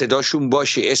 سر صداشون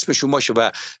باشه، اسمشون باشه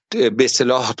و به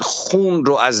اصطلاح خون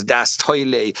رو از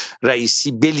دستهای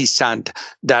رئیسی بلیسند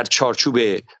در چارچوب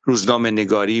روزنامه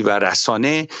نگاری و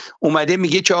رسانه. اومده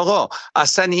میگه که آقا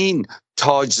اصلا این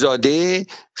تاجزاده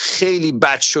خیلی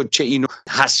بد شد که اینو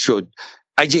حذف شد،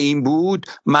 اگه این بود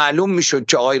معلوم میشد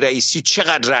که آقای رئیسی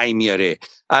چقدر رأی میاره.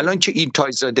 الان که این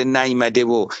تاجزاده نیامده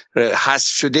و حذف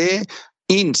شده،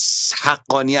 این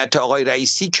حقانیت آقای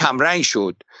رئیسی کمرنگ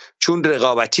شد چون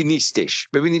رقابتی نیستش.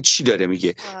 ببینید چی داره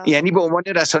میگه. یعنی به عنوان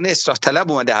رسانه اصلاح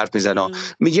طلب اومده حرف میزنه.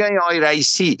 میگه آقای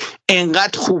رئیسی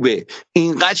اینقدر خوبه،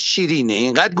 اینقدر شیرینه،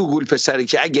 اینقدر گوگل پسره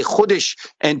که اگه خودش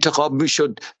انتخاب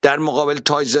میشد در مقابل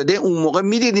تاجزاده، اون موقع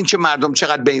میدیدین که مردم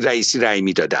چقدر به این رئیسی رأی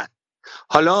میدادن.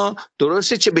 حالا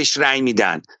درسته چه بهش رأی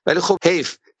میدن، ولی خب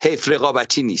حیف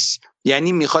رقابتی نیست.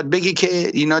 یعنی میخواد بگه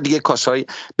که اینا دیگه کاسای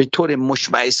به طور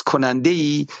مشمئز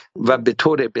کننده‌ای و به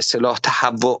طور به اصطلاح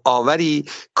تهوع آوری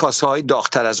کاسه‌های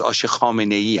داغ‌تر از آش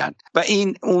خامنه‌ای هستند و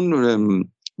این اون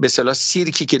به اصطلاح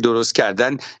سیرکی که درست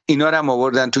کردن اینا رو هم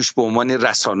آوردن توش به عنوان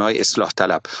رسانه‌های اصلاح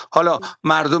طلب. حالا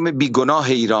مردم بیگناه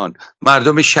ایران،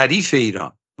 مردم شریف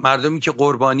ایران، مردمی که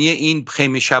قربانی این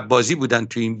خیمه شب بازی بودن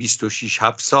تو این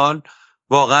 26-7 سال،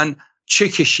 واقعا چه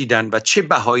کشیدن و چه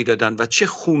بهایی دادن و چه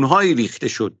خونهایی ریخته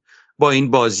شد با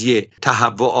این بازی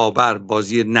تهوع آور،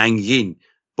 بازی ننگین،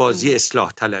 بازی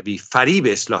اصلاح طلبی، فریب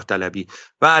اصلاح طلبی.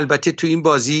 و البته تو این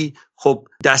بازی خب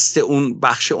دست اون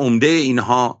بخش عمده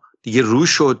اینها دیگه رو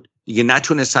شد، دیگه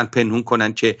نتونستن پنهون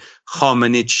کنن که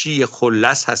خامنه چی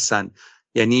خلص هستن،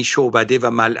 یعنی شعبده و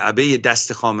ملعبه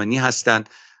دست خامنه‌ای هستن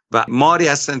و ماری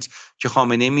هستن که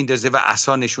خامنه میندازه و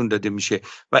عصا نشون داده میشه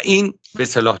و این به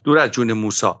اصطلاح دور از جون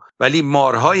موسی، ولی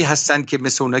مارهایی هستن که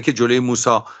مثل اونا که جلوی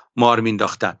موسی مار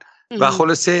مینداختن. و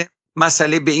خلاصه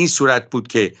مسئله به این صورت بود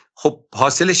که خب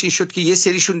حاصلش این شد که یه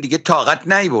سریشون دیگه طاقت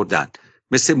نیاوردن،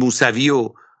 مثل موسوی و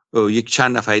یک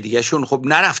چند نفر دیگه شون خب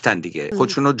نرفتن دیگه،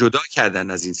 خودشون رو جدا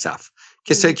کردن از این صف.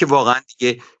 کسایی که واقعا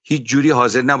دیگه هیچ جوری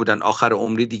حاضر نبودن آخر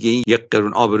عمری دیگه این یک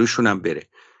قرون آبروشون هم بره.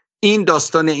 این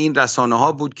داستان این رسانه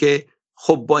ها بود که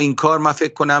خب با این کار من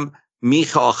فکر کنم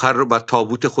میخ آخر رو بر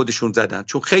تابوت خودشون زدن،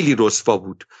 چون خیلی رسوا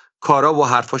بود، کارا و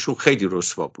حرفاشون خیلی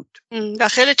رسوا بود و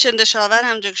خیلی چندشاور.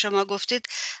 همونجور که شما گفتید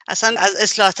اصلا از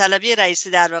اصلاح طلبی رئیسی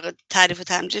در واقع تعریف و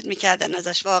تمجید میکردن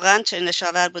ازش. واقعا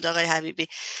چندشاور بود آقای حبیبی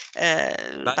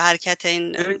به حرکت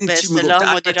این به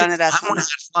اصطلاح مدیران رسانه.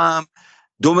 همون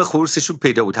دوم خورسشون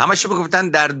پیدا بود. همش میگفتن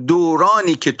در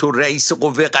دورانی که تو رئیس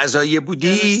قوه قضاییه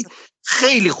بودی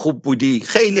خیلی خوب بودی،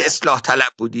 خیلی اصلاح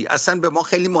طلب بودی، اصلا به ما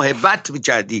خیلی محبت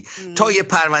می‌کردی، تا یه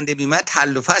پرونده میمد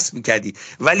حل و فصل می‌کردی،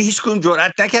 ولی هیچ کدوم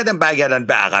جرئت نکردن برگردن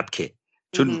به عقب که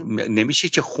چون نمیشه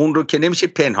که خون رو که نمیشه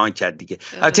پنهان کرد دیگه.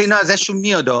 البته اینا ازشون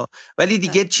میاد ولی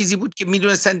دیگه چیزی بود که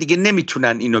میدونستن دیگه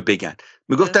نمیتونن اینو بگن.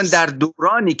 میگفتن در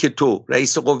دورانی که تو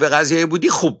رئیس قوه قضاییه بودی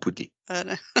خوب بودی.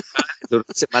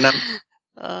 درسته، منم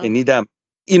شنیدم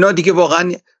اینا دیگه.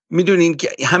 واقعا میدونین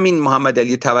که همین محمد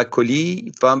علی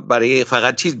توکلی برای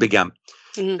فقط چیز بگم،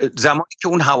 زمانی که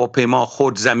اون هواپیما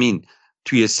خورد زمین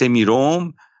توی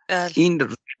سمیروم، این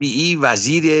ربیعی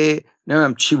وزیر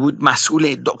نمیدونم چی بود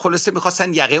مسئول، خلاصه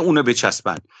میخواستن یقه اونو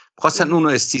بچسبن، میخواستن اونو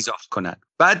استیضاح کنن.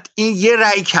 بعد این یه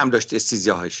رأی کم داشت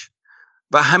استیضاحش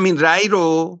و همین رأی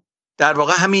رو در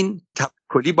واقع همین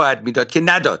توکلی باید میداد که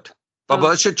نداد و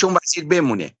باعث شد چون وزیر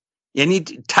بمونه. یعنی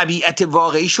طبیعت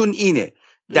واقعیشون اینه،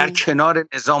 در کنار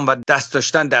نظام و دست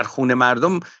داشتن در خون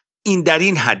مردم، این در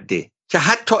این حده که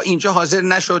حتی اینجا حاضر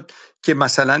نشد که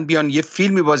مثلا بیان یه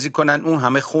فیلمی بازی کنن اون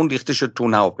همه خون ریخته شد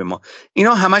تو هواپیما.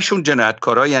 اینا همشون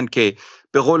جنایتکارایین که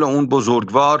به قول اون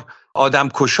بزرگوار آدم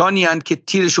کشانی هستند که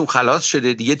تیرشون خلاص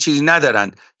شده، دیگه چیزی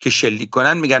ندارن که شلیک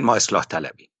کنن، میگن ما اصلاح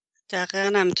طلبیم.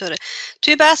 دقیقاً همینطوره.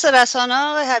 توی بحث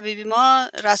رسانه‌ها آقای حبیبی، ما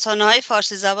رسانه‌های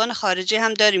فارسی زبان خارجی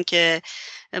هم داریم که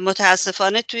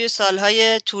متاسفانه توی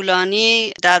سالهای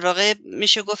طولانی در واقع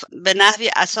میشه گفت به نحوی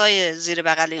عصای زیر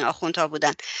بغل این آخوندها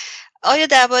بودن. آیا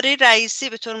درباره رئیسی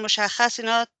به طور مشخص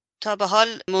اینا تا به حال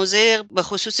موضع به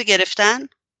خصوصی گرفتن؟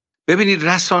 ببینید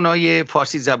رسانه‌های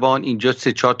فارسی زبان اینجا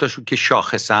 3-4 تاشون که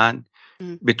شاخصن،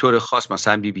 به طور خاص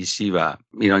مثلا بی بی سی و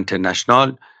ایران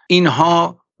اینترنشنال،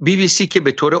 اینها بی بی سی که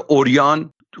به طور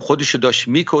اوریان خودشو داشت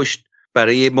میکشت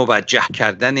برای موجه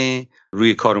کردن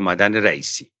روی کار اومدن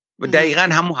رئیسی و دقیقاً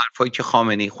همون حرفایی که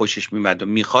خامنه‌ای خوشش میمد و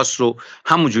میخواست رو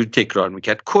همونجوری تکرار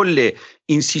میکرد. کل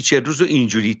این 30-40 روز رو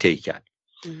اینجوری طی کرد.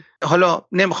 حالا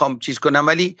نمیخوام چیز کنم،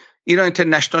 ولی ایران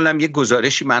اینترنشنال هم یه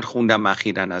گزارشی من خوندم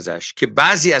اخیراً ازش که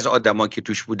بعضی از آدما که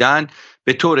توش بودن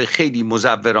به طور خیلی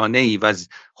مزورانه‌ای و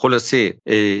خلاصه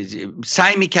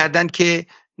سعی میکردن که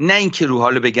نه اینکه رو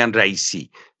حالو بگن رئیسی،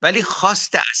 ولی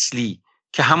خواست اصلی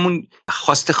که همون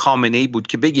خواست خامنه‌ای بود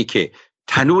که بگه که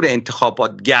تنور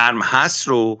انتخابات گرم هست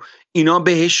رو اینا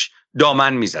بهش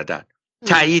دامن میزدن،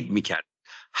 تایید میکرد.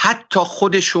 حتی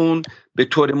خودشون به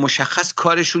طور مشخص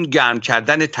کارشون گرم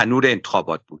کردن تنور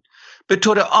انتخابات بود. به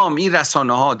طور عام این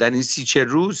رسانه‌ها در این 30-40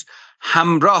 روز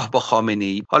همراه با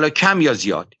خامنه‌ای، حالا کم یا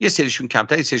زیاد، یه سریشون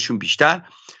کمتر یه سریشون بیشتر،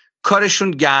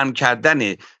 کارشون گرم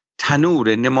کردن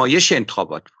تنور نمایش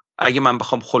انتخابات بود. اگه من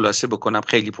بخوام خلاصه بکنم،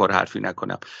 خیلی پرحرفی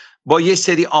نکنم، با یه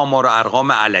سری آمار و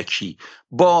ارقام الکی،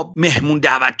 با مهمون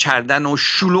دعوت کردن و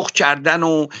شلوغ کردن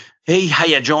و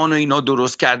هیجان و اینا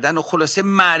درست کردن و خلاصه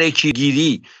معرکه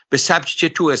گیری به سبکی که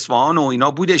تو اصفهان و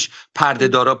اینا بودش، پرده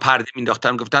دارا پرده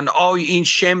مینداختن، گفتن آی این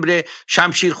شمر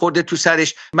شمشیر خورده تو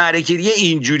سرش، معرکه گیری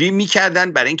اینجوری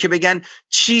میکردن برای اینکه بگن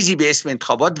چیزی به اسم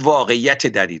انتخابات واقعیت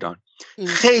در ایران.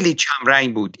 خیلی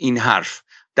کمرنگ بود این حرف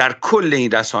در کل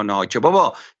این رسانه ها که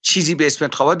بابا چیزی به اسم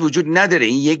انتخابات وجود نداره،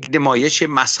 این یک نمایش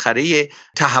مسخره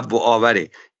تهوع آوره.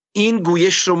 این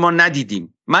گویش رو ما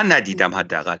ندیدیم، من ندیدم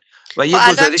حداقل. و یه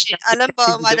گزارش الان با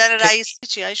اومدن رئیس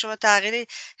چی؟ شما تغییری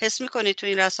حس میکنید تو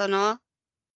این رسانه ها؟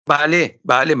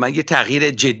 بله من یه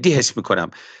تغییر جدی حس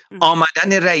میکنم.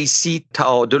 آمدن رئیسی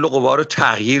تعادل قوا رو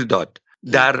تغییر داد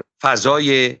در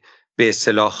فضای به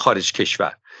اصطلاح خارج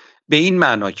کشور، به این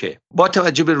معنا که با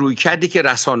توجه به رویکردی که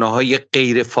رسانه‌های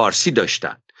غیر فارسی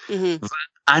داشتن و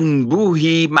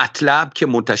انبوهی مطلب که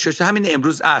منتشر شد، همین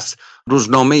امروز است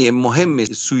روزنامه مهم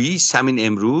سوئیس، همین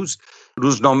امروز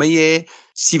روزنامه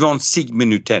 24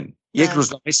 مینوتن، یک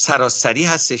روزنامه سراسری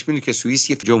هستش. می‌دونید که سوئیس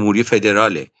یک جمهوری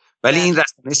فدراله، ولی این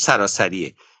رسانه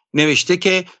سراسریه. نوشته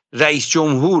که رئیس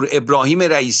جمهور ابراهیم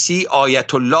رئیسی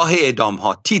آیت الله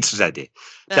اعدام‌ها، تیتر زده،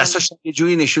 دستاش یه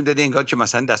جوری نشون داده انگار که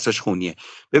مثلا دستاش خونیه.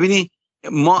 ببینید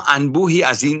ما انبوهی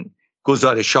از این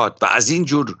گزارشات و از این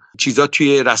جور چیزا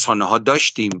توی رسانه ها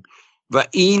داشتیم و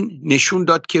این نشون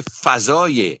داد که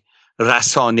فضای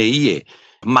رسانه‌ای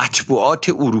مطبوعات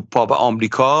اروپا و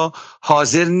آمریکا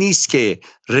حاضر نیست که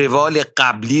روال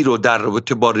قبلی رو در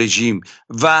رابطه با رژیم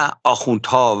و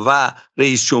آخوندها و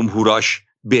رئیس جمهوراش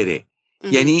بره.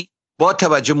 یعنی با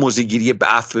توجه موضع‌گیری به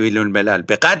عفو بین‌الملل،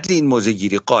 به قدر این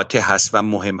موضع‌گیری قاطع هست و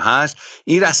مهم هست،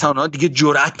 این رسانه‌ها دیگه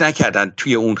جرئت نکردن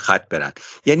توی اون خط برن،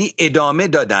 یعنی ادامه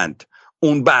دادند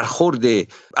اون برخورد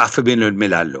عفو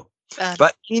بین‌الملل رو. و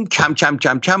این کم کم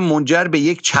کم کم منجر به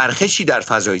یک چرخشی در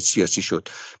فضای سیاسی شد.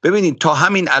 ببینید تا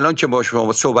همین الان که با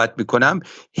شما صحبت میکنم،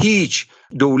 هیچ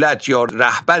دولت یا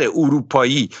رهبر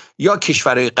اروپایی یا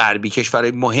کشورهای غربی،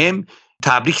 کشورهای مهم،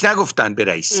 تبریک نگفتن به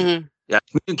رئیسی. یعنی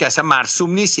میدونید که اصلا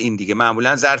مرسوم نیست این دیگه،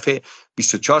 معمولا ظرف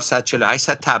 24 ساعت 48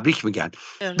 ساعت تبریک میگن،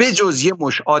 به جز یه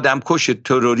مش آدم کش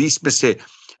تروریست مثل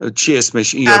چی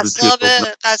اسمش این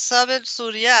قصاب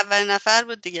سوریه اول نفر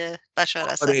بود دیگه، بشار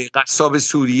اسد. آره، قصاب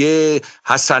سوریه،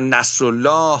 حسن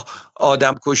نصرالله،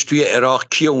 آدم کش توی عراق،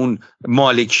 کی اون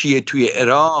مالکیه توی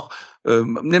عراق،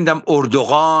 نمیدونم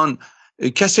اردوغان،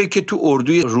 کسایی که تو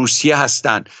اردوی روسیه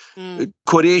هستن،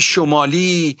 کره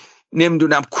شمالی،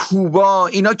 نمیدونم کوبا،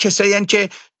 اینا کسایی هستن که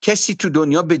کسی تو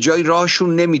دنیا به جای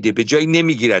راهشون نمیده، به جای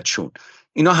نمیگیردشون.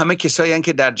 اینا همه کسایی هستن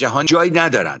که در جهان جای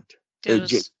ندارند،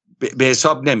 به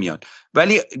حساب نمیان.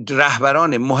 ولی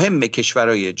رهبران مهم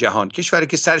کشورهای جهان، کشوری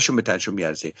که سرشون به تنشون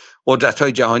میارزه،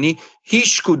 قدرت‌های جهانی،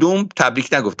 هیچ کدوم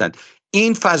تبریک نگفتن.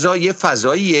 این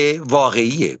فضای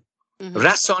واقعیه.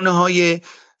 رسانه‌های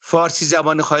فارسی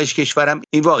زبان خارج کشورم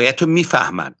این واقعیت رو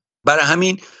میفهمن. برای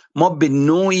همین ما به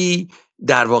نوعی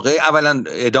در واقع اولا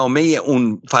ادامه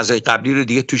اون فضای قبلی رو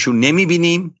دیگه توشون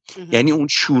نمیبینیم، یعنی اون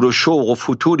شور و شوق و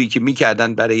فتوری که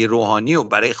میکردن برای روحانی و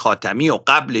برای خاتمی و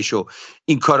قبلش و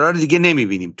این کارا رو دیگه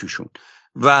نمیبینیم توشون.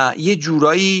 و یه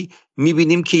جورایی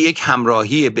میبینیم که یک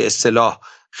همراهی به اصطلاح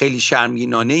خیلی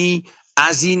شرمگینانه‌ای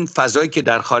از این فضایی که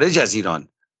در خارج از ایران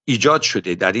ایجاد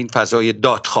شده، در این فضای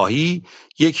دادخواهی،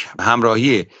 یک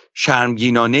همراهی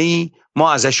شرمگینانه‌ای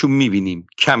ما ازشون میبینیم.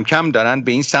 کم کم دارن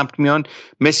به این سمت میان،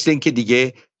 مثل این که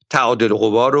دیگه تعادل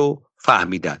قوا رو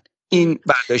فهمیدن. این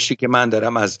برداشتی که من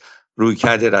دارم از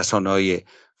رویکرد رسانه‌های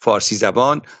فارسی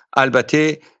زبان.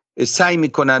 البته سعی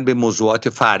میکنن به موضوعات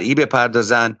فرعی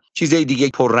بپردازن، چیزای دیگه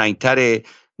پررنگتره.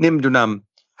 نمیدونم،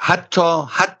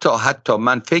 حتی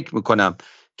من فکر میکنم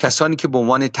کسانی که به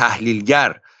عنوان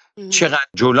تحلیلگر چقدر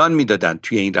جولان میدادن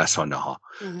توی این رسانه ها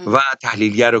و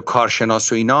تحلیلگر و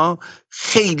کارشناس و اینا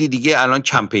خیلی دیگه الان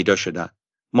کم پیدا شدن.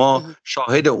 ما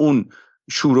شاهد اون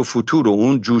شور و فتور و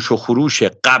اون جوش و خروش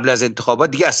قبل از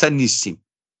انتخابات دیگه اصلا نیستیم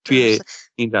توی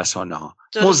این رسانه ها.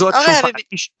 موضوعاتشون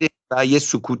فرقی شده و یه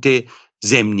سکوت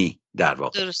ضمنی در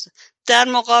واقع. درسته. در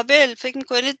مقابل فکر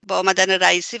میکنید با آمدن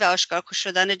رئیسی و آشکار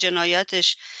شدن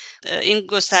جنایاتش، این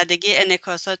گستردگی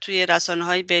انعکاسات توی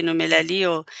رسانه‌های بین‌المللی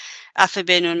و عفو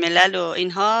بین‌الملل و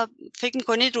اینها، فکر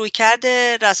میکنید رویکرد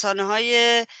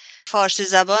رسانه‌های فارسی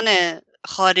زبان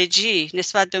خارجی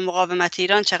نسبت به مقاومت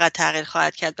ایران چقدر تغییر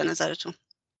خواهد کرد به نظرتون؟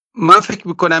 من فکر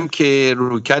میکنم که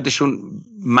رویکردشون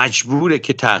مجبوره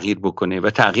که تغییر بکنه و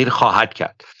تغییر خواهد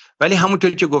کرد، ولی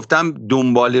همونطور که گفتم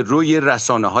دنبال روی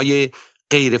رسانه‌های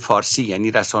غیر فارسی،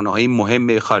 یعنی رسانه‌های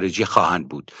مهم خارجی خواهند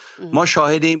بود. ما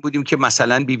شاهد این بودیم که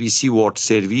مثلا BBC ورلد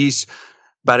سرویس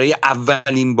برای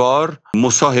اولین بار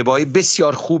مصاحبه‌های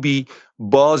بسیار خوبی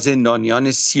با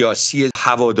زندانیان سیاسی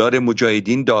هوادار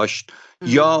مجاهدین داشت،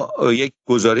 یا یک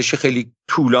گزارش خیلی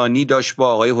طولانی داشت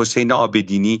با آقای حسین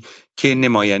عابدینی که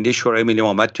نماینده شورای ملی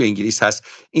مقاومت تو انگلیس هست.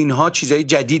 اینها چیزای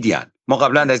جدیدی هستند، ما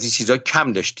قبلا از این چیزا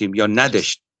کم داشتیم یا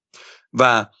نداشتیم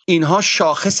و اینها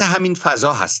شاخص همین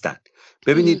فضا هستند.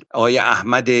 ببینید آقای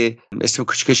احمد، اسم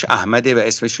کوچکش احمده و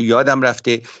اسمش رو یادم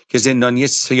رفته، که زندانی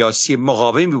سیاسی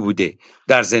مقاومی بوده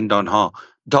در زندانها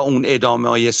تا اون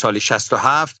اعدام‌های سال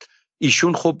 67.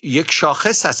 ایشون خب یک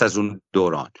شاخص هست از اون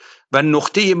دوران و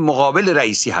نقطه مقابل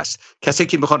رئیسی هست. کسی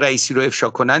که میخوان رئیسی رو افشا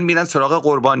کنن میرن سراغ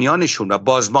قربانیانشون و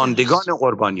بازماندگان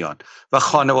قربانیان و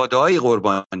خانواده‌های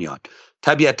قربانیان.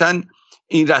 طبیعتاً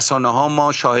این رسانه‌ها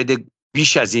ما شاهد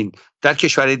بیش از این در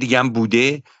کشورهای دیگه هم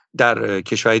بوده، در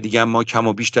کشورهای دیگه هم ما کم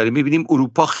و بیش داریم میبینیم.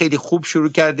 اروپا خیلی خوب شروع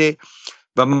کرده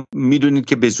و میدونید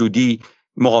که به زودی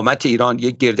مقاومت ایران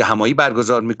یک گرد همایی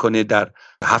برگزار میکنه در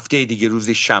هفته دیگه، روز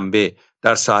شنبه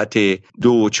در ساعت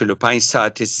 2:45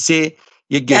 ساعت 3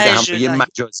 یک گرد همایی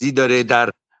مجازی داره در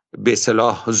به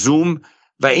اصطلاح زوم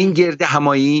و این گرد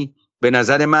همایی به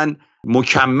نظر من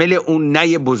مکمل اون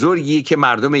نه بزرگی که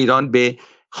مردم ایران به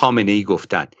خامنه‌ای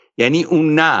گفتن. یعنی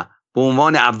اون نه به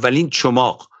عنوان اولین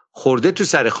چماق خورده تو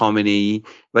سر خامنه‌ای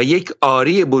و یک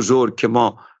آری بزرگ که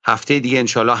ما هفته دیگه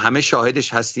انشالله همه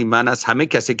شاهدش هستیم. من از همه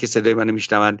کسی که صدای منو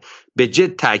میشنون به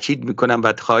جد تاکید میکنم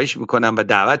و خواهش میکنم و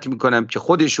دعوت میکنم که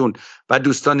خودشون و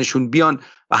دوستانشون بیان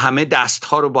و همه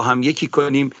دستها رو با هم یکی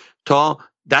کنیم تا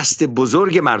دست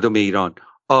بزرگ مردم ایران،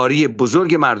 آری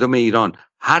بزرگ مردم ایران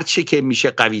هر چه که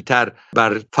میشه قوی‌تر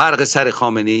بر فرق سر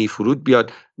خامنه‌ای فرود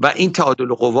بیاد و این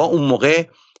تعادل قوا اون موقع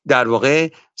در واقع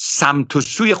سمت و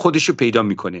سوی خودش رو پیدا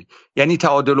میکنه. یعنی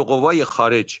تعادل قوای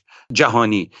خارج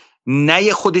جهانی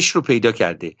نه خودش رو پیدا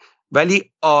کرده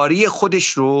ولی آری خودش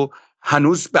رو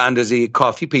هنوز به اندازه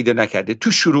کافی پیدا نکرده.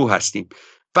 تو شروع هستیم.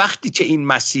 وقتی که این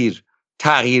مسیر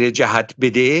تغییر جهت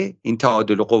بده، این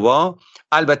تعادل قوا،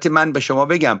 البته من به شما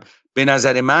بگم به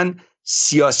نظر من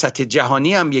سیاست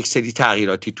جهانی هم یک سری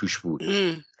تغییراتی توش بود.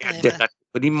 دقت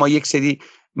کنیم ما یک سری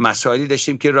مسائلی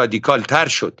داشتیم که رادیکال تر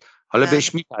شد، حالا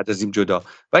بهش میپردازیم جدا،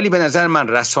 ولی به نظر من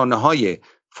رسانه‌های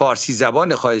فارسی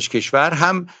زبان خارج کشور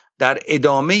هم در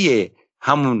ادامه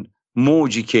همون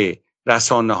موجی که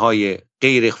رسانه‌های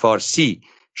غیر فارسی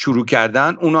شروع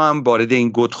کردن اونا هم وارد این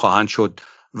گود خواهند شد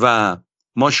و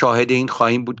ما شاهد این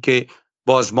خواهیم بود که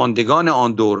بازماندگان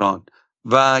آن دوران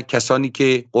و کسانی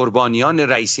که قربانیان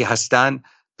رئیسی هستند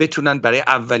بتونن برای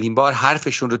اولین بار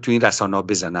حرفشون رو تو این رسانه‌ها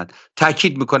بزنن.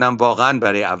 تاکید میکنم واقعا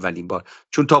برای اولین بار،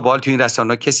 چون تا به حال تو این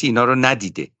رسانه‌ها کسی اینا رو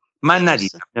ندیده. من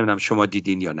ندیدم، نمیدونم شما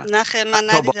دیدین یا نه. نه خیر، من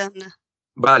ندیدم. نه.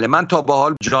 بله، من تا به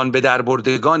حال جان به در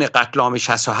بردگان قتل عام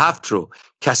 67 رو،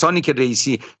 کسانی که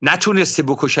رئیسی نتونسته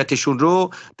بکشتشون رو،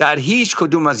 در هیچ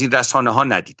کدوم از این رسانه‌ها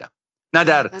ندیدم. نه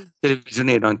در تلویزیون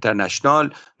ایران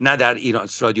اینترنشنال، نه در ایران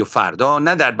رادیو فردا،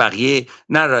 نه در بقیه،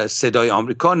 نه صدای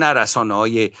آمریکا، نه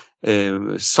رسانه‌های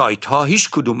سایت ها، هیچ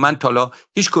کدوم. من تا حالا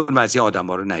هیچ کدوم از این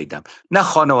آدم‌ها رو ندیدم، نه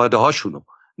خانواده هاشونو،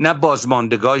 نه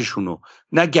بازماندگاهشونو،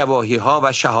 نه گواهی ها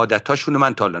و شهادت هاشونو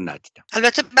من تا حالا ندیدم.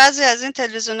 البته بعضی از این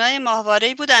تلویزیون‌های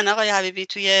ماهواره‌ای بودن آقای حبیبی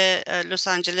توی لس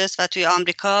آنجلس و توی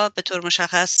آمریکا به طور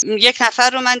مشخص. یک نفر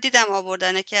رو من دیدم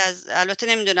آوردنه که از، البته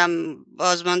نمیدونم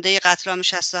بازمانده قتل عام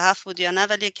 67 بود یا نه،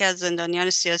 ولی یکی از زندانیان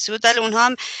سیاسی بود. ولی اونها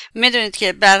هم میدونید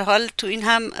که به هر حال تو این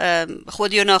هم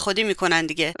خودی و ناخودی میکنن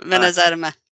دیگه به نظر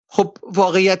من. خب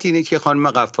واقعیت اینه که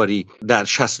خانم غفاری در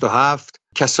 67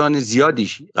 کسان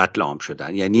زیادی قتل عام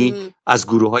شدن، یعنی از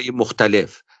گروه‌های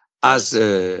مختلف، از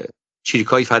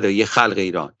چریک‌های فدایی خلق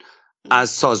ایران، از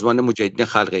سازمان مجاهدین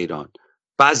خلق ایران،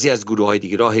 بعضی از گروه‌های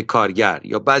دیگه راه کارگر،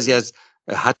 یا بعضی از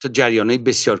حتی جریان‌های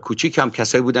بسیار کوچیک هم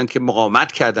کسایی بودن که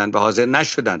مقاومت کردن و حاضر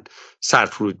نشدن سر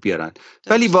فرود بیارن.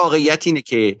 ولی واقعیت اینه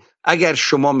که اگر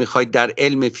شما میخواید در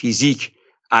علم فیزیک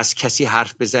از کسی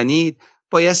حرف بزنید،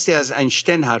 بایستی از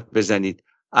اینشتین حرف بزنید،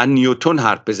 از نیوتن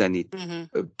حرف بزنید،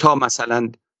 تا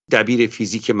مثلا دبیر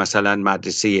فیزیک مثلا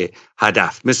مدرسه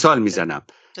هدف. مثال میزنم،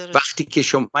 وقتی که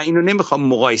شما، من اینو نمیخوام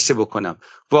مقایسه بکنم،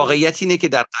 واقعیت اینه که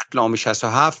در قتل عام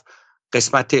 67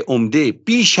 قسمت عمده،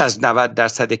 بیش از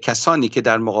 90% کسانی که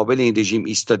در مقابل این رژیم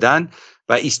ایستادن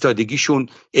و ایستادگیشون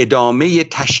ادامه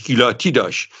تشکیلاتی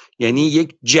داشت، یعنی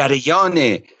یک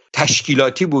جریان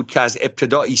تشکیلاتی بود که از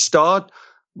ابتدا ایستاد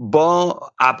با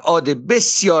ابعاد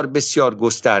بسیار بسیار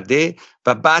گسترده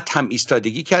و بعد هم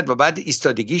ایستادگی کرد و بعد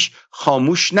ایستادگیش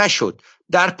خاموش نشد.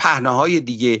 در پهنه‌های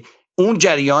دیگه اون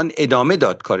جریان ادامه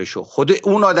داد کارشو. خود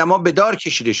اون آدما به دار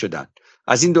کشیده شدن،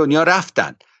 از این دنیا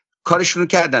رفتن، کارشون رو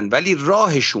کردن، ولی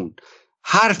راهشون،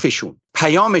 حرفشون،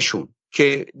 پیامشون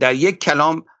که در یک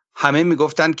کلام همه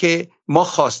میگفتن که ما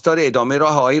خواستار ادامه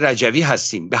راه آقای رجوی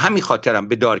هستیم، به همین خاطرم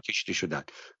به دار کشیده شدن.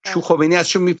 شو خمینی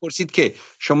ازشون میپرسید که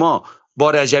شما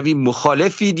با رجوی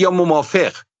مخالفید یا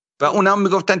موافق، و اونم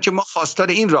میگفتن که ما خواستار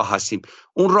این راه هستیم.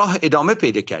 اون راه ادامه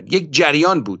پیدا کرد، یک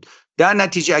جریان بود. در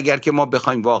نتیجه اگر که ما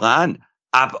بخوایم واقعا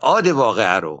ابعاد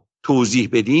واقعه رو توضیح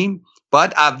بدیم،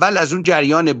 باید اول از اون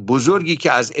جریان بزرگی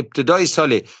که از ابتدای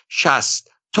سال 60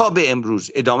 تا به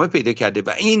امروز ادامه پیدا کرده و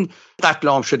این قتل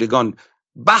عام شدگان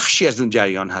بخشی از اون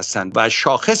جریان هستن و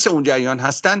شاخص اون جریان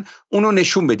هستن، اونو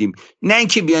نشون بدیم، نه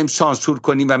اینکه بیایم سانسور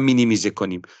کنیم و مینیمیزه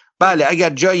کنیم. بله، اگر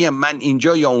جای من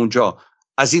اینجا یا اونجا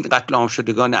از این قتل عام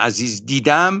شدگان عزیز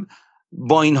دیدم،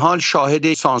 با این حال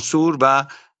شاهد سانسور و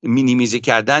مینیمیزه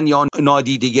کردن یا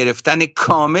نادیده گرفتن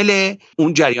کامل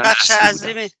اون جریان بخش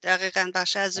عظیمی، دقیقاً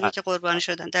بخش عظیمی که قربانی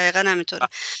شدن، دقیقاً همینطوره.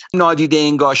 نادیده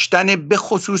انگاشتن به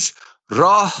خصوص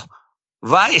راه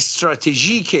و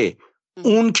استراتژی که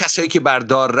اون کسایی که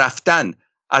بردار رفتن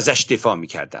ازش دفاع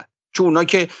میکردن، چون اونا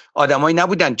که آدمایی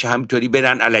نبودن که همینطوری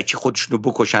برن الکی خودشونو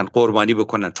بکشن، قربانی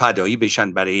بکنن، فدایی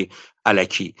بشن برای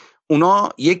الکی. اونا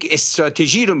یک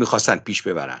استراتژی رو میخواستن پیش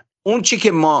ببرن. اون چی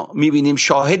که ما میبینیم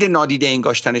شاهد نادیده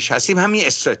انگاشتنش هستیم، همین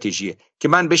استراتژیه که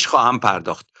من بهش خواهم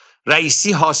پرداخت.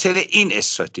 رئیسی حاصل این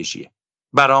استراتژیه.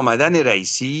 برآمدن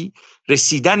رئیسی،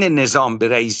 رسیدن نظام به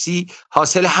رئیسی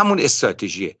حاصل همون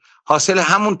استراتژیه، حاصل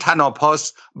همون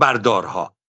تناب‌هاست،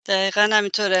 بردارها. دقیقاً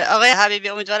همینطوره. آقای حبیبی،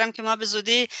 امیدوارم که ما به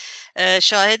زودی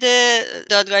شاهد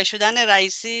دادگاهی شدن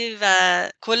رئیسی و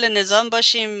کل نظام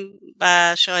باشیم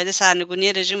و شاهد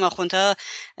سرنگونی رژیم آخوندها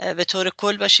به طور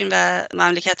کل باشیم و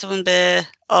مملکتمون به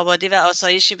آبادی و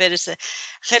آسایشی برسه.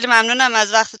 خیلی ممنونم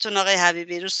از وقتتون آقای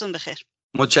حبیبی، روزتون بخیر.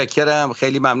 متشکرم،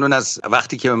 خیلی ممنون از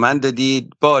وقتی که به من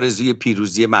دادید، با آرزوی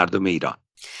پیروزی مردم ایران.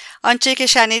 آنچه که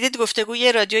شنیدید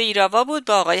گفتگوی رادیو ایراوا بود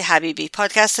با آقای حبیبی.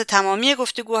 پادکست تمامی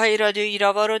گفتگوهای رادیو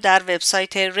ایراوا رو در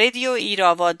وبسایت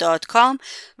radioirava.com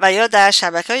و یا در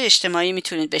شبکه‌های اجتماعی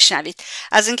میتونید بشنوید.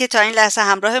 از اینکه تا این لحظه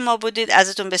همراه ما بودید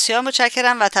ازتون بسیار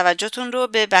متشکرم و توجهتون رو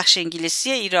به بخش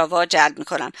انگلیسی ایراوا جلب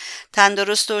میکنم.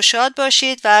 تندرست و شاد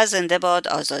باشید و زنده باد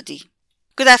آزادی.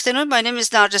 Good afternoon, my name is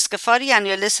Narges Ghaffari and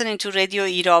you're listening to Radio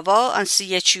Irava on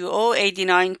CHUO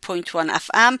 89.1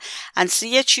 FM and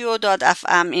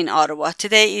CHUO.FM in Ottawa.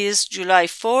 Today is July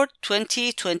 4th,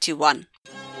 2021.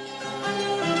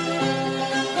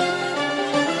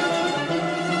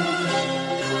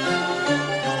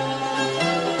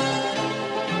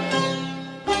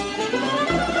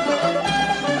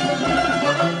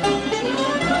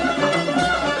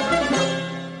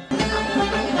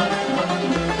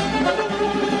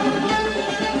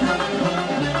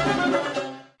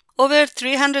 Over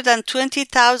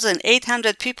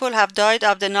 320,800 people have died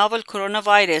of the novel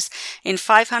coronavirus in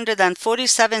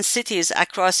 547 cities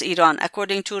across Iran,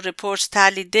 according to reports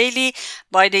tallied daily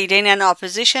by the Iranian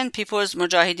opposition People's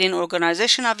Mujahideen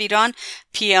Organization of Iran,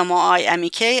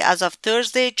 PMOI-MEK, as of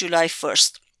Thursday, July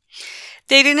 1st.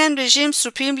 The Iranian regime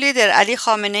supreme leader Ali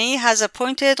Khamenei has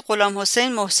appointed Ghulam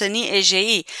Hossein Mohseni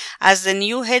Ejei as the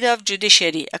new head of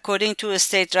judiciary, according to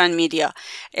state-run media.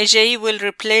 Ejei will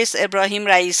replace Ebrahim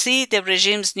Raisi, the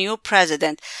regime's new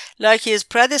president. Like his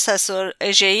predecessor,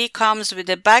 Ejei comes with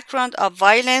a background of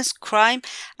violence, crime,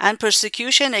 and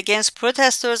persecution against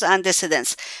protesters and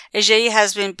dissidents. Ejei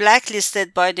has been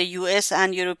blacklisted by the US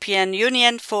and European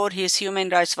Union for his human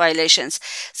rights violations.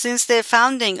 Since the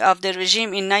founding of the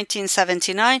regime in 1979,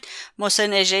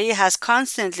 Mohsen Ejei has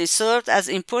constantly served as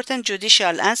important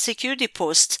judicial and security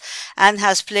posts and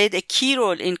has played a key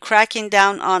role in cracking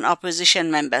down on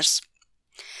opposition members.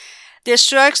 The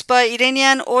strikes by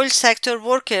Iranian oil sector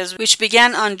workers, which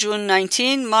began on June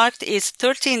 19, marked its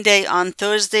 13th day on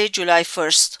Thursday, July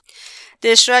 1st.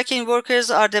 The striking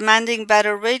workers are demanding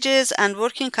better wages and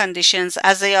working conditions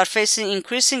as they are facing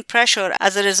increasing pressure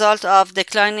as a result of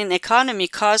declining economy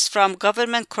caused from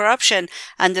government corruption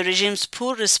and the regime's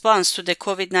poor response to the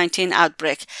COVID-19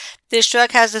 outbreak. The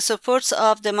strike has the support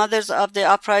of the mothers of the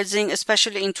uprising,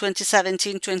 especially in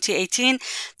 2017-2018,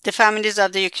 the families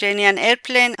of the Ukrainian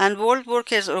airplane and world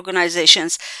workers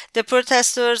organizations. The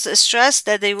protesters stress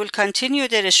that they will continue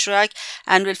their strike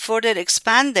and will further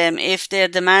expand them if their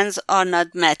demands are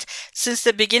not met. Since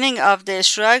the beginning of the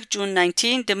strike, June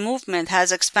 19, the movement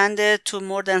has expanded to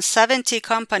more than 70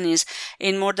 companies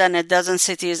in more than a dozen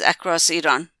cities across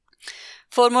Iran.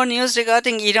 For more news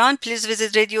regarding Iran, please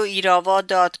visit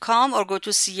radioirava.com or go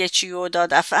to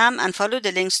chu.fm and follow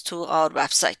the links to our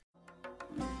website.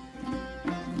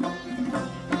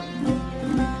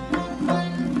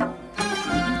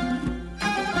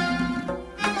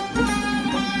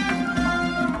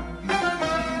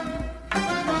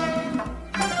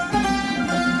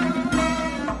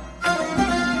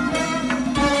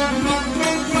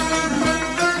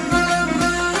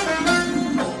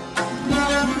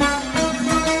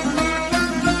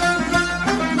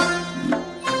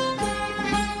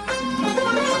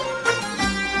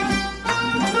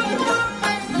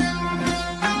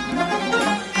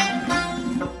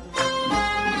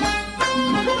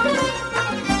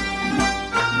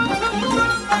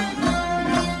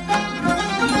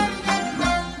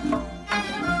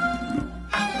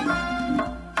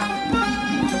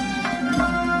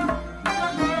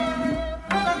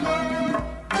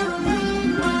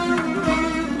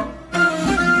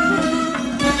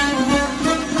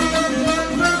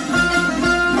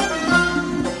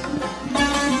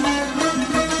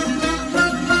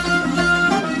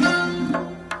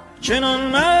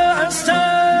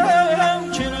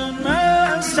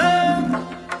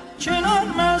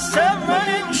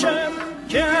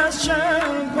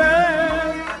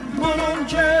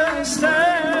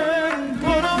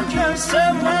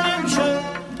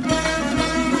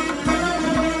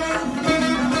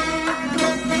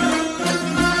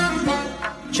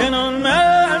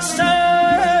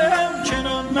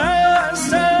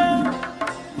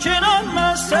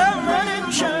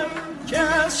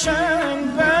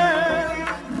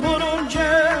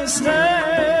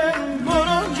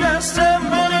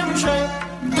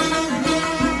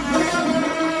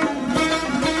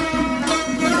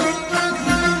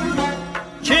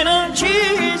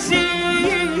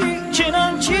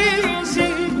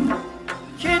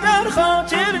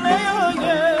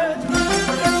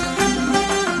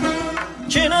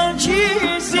 چنان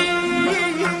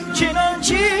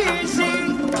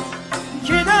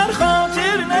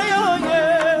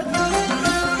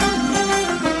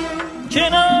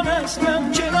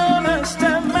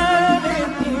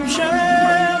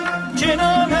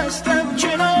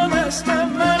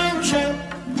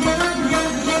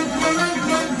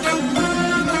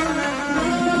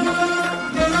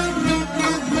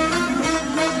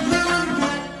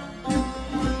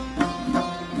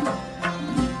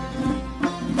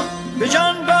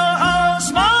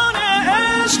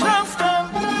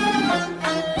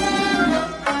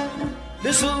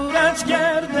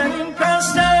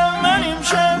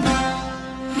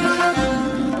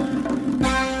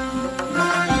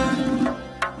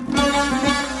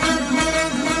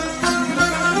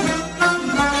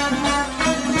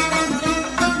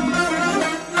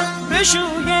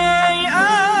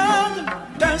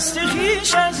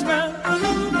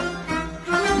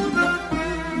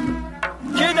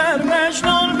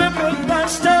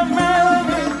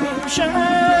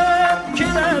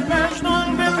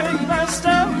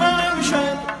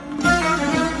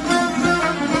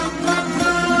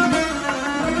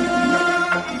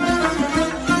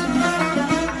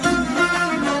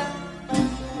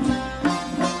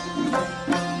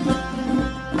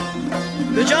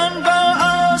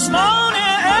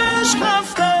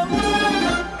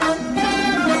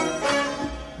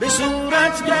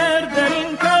صورتگر در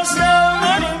این پس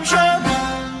من امشب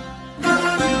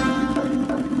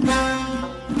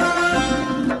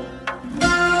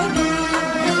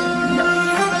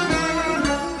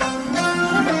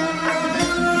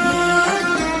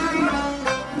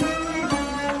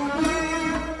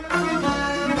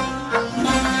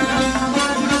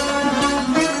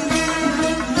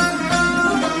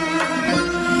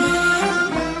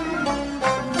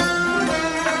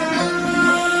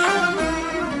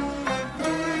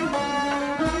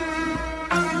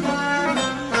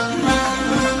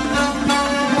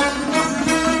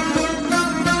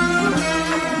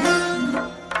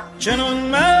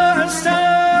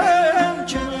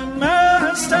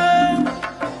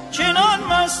چنان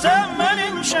مستم من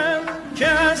امشب که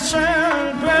از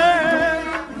شربت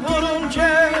برون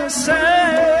کستم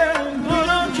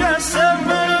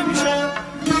من امشب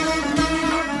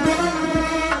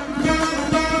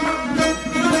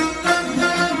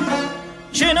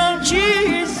چنان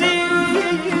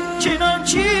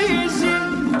چیزی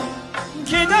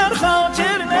که در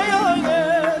خاطر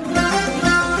نیاید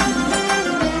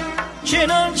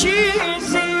چنان چیزی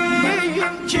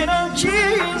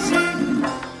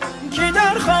که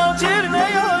در خاطر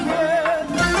نیاید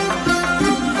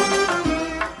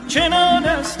چنان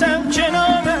استم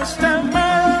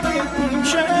من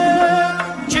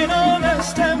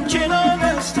امشب چنان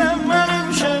استم من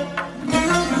امشب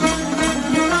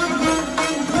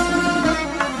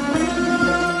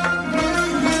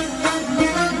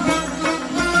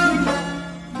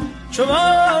چو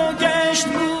گشت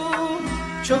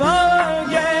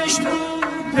بود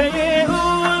پی او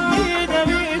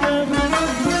میدویدم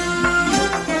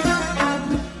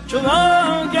چو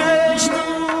گشت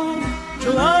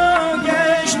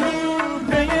بود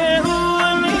پی او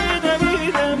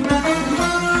میدویدم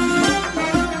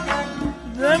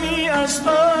دمی از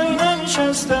پای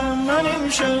ننشستم من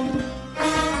امشب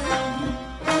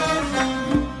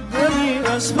دمی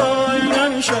از پای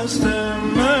ننشستم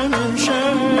من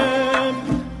امشب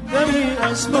دمی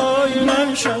از پای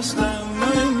ننشستم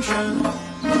من امشب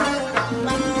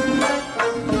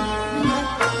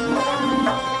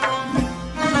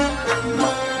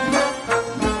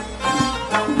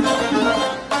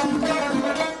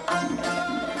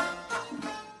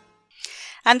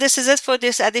And this is it for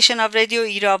this edition of Radio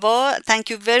Irava. Thank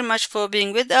you very much for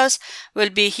being with us. We'll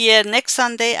be here next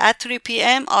Sunday at 3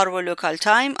 p.m. our local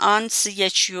time on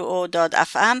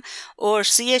CHUO.FM or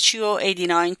CHUO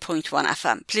 89.1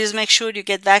 FM. Please make sure you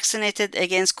get vaccinated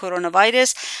against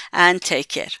coronavirus and take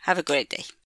care. Have a great day.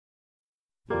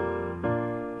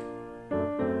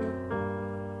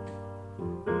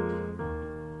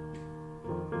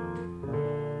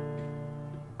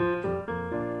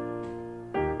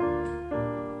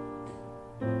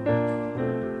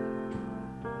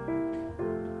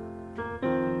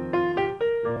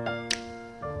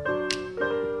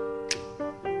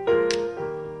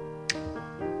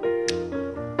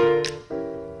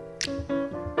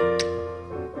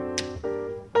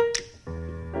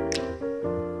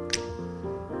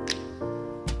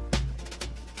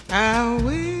 I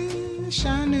wish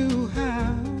I knew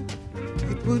how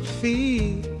it would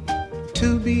feel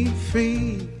to be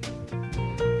free.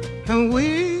 I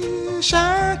wish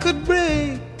I could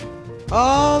break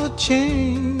all the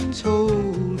chains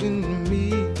holding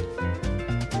me.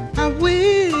 I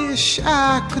wish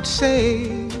I could say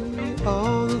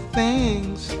all the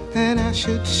things that I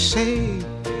should say.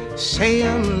 Say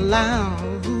them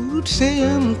loud, say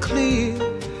them clear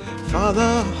for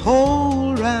the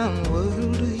whole round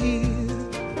world to hear.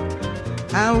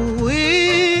 I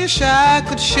wish I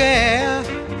could share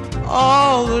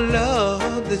all the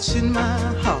love that's in my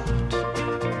heart.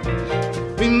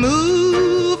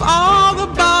 Remove all the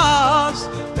bars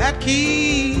that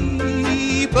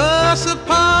keep us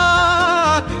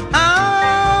apart.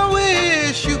 I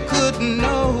wish you could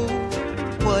know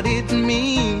what it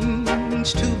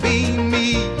means to be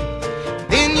me.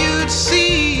 Then you'd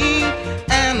see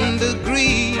and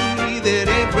agree that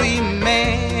every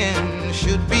man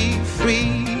should be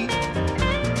free.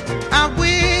 I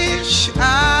wish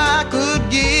I could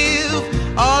give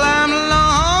all I'm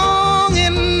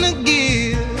longing to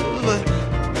give.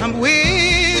 I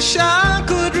wish I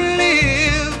could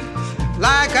live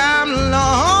like I'm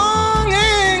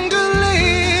longing to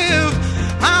live.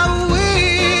 I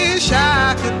wish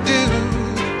I could do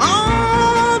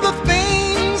all the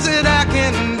things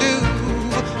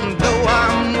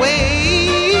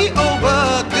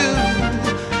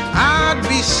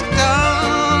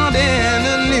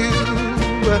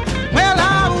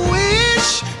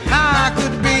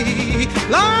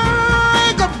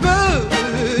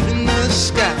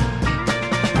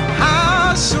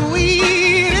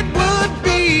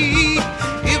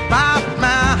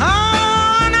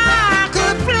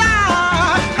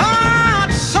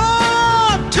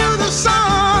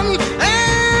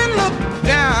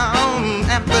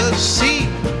the sea.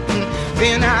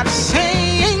 Then I'd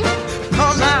sing,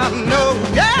 'cause I know,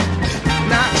 yeah.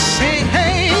 And I'd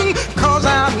sing, 'cause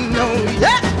I know,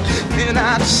 yeah. Then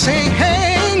I'd sing,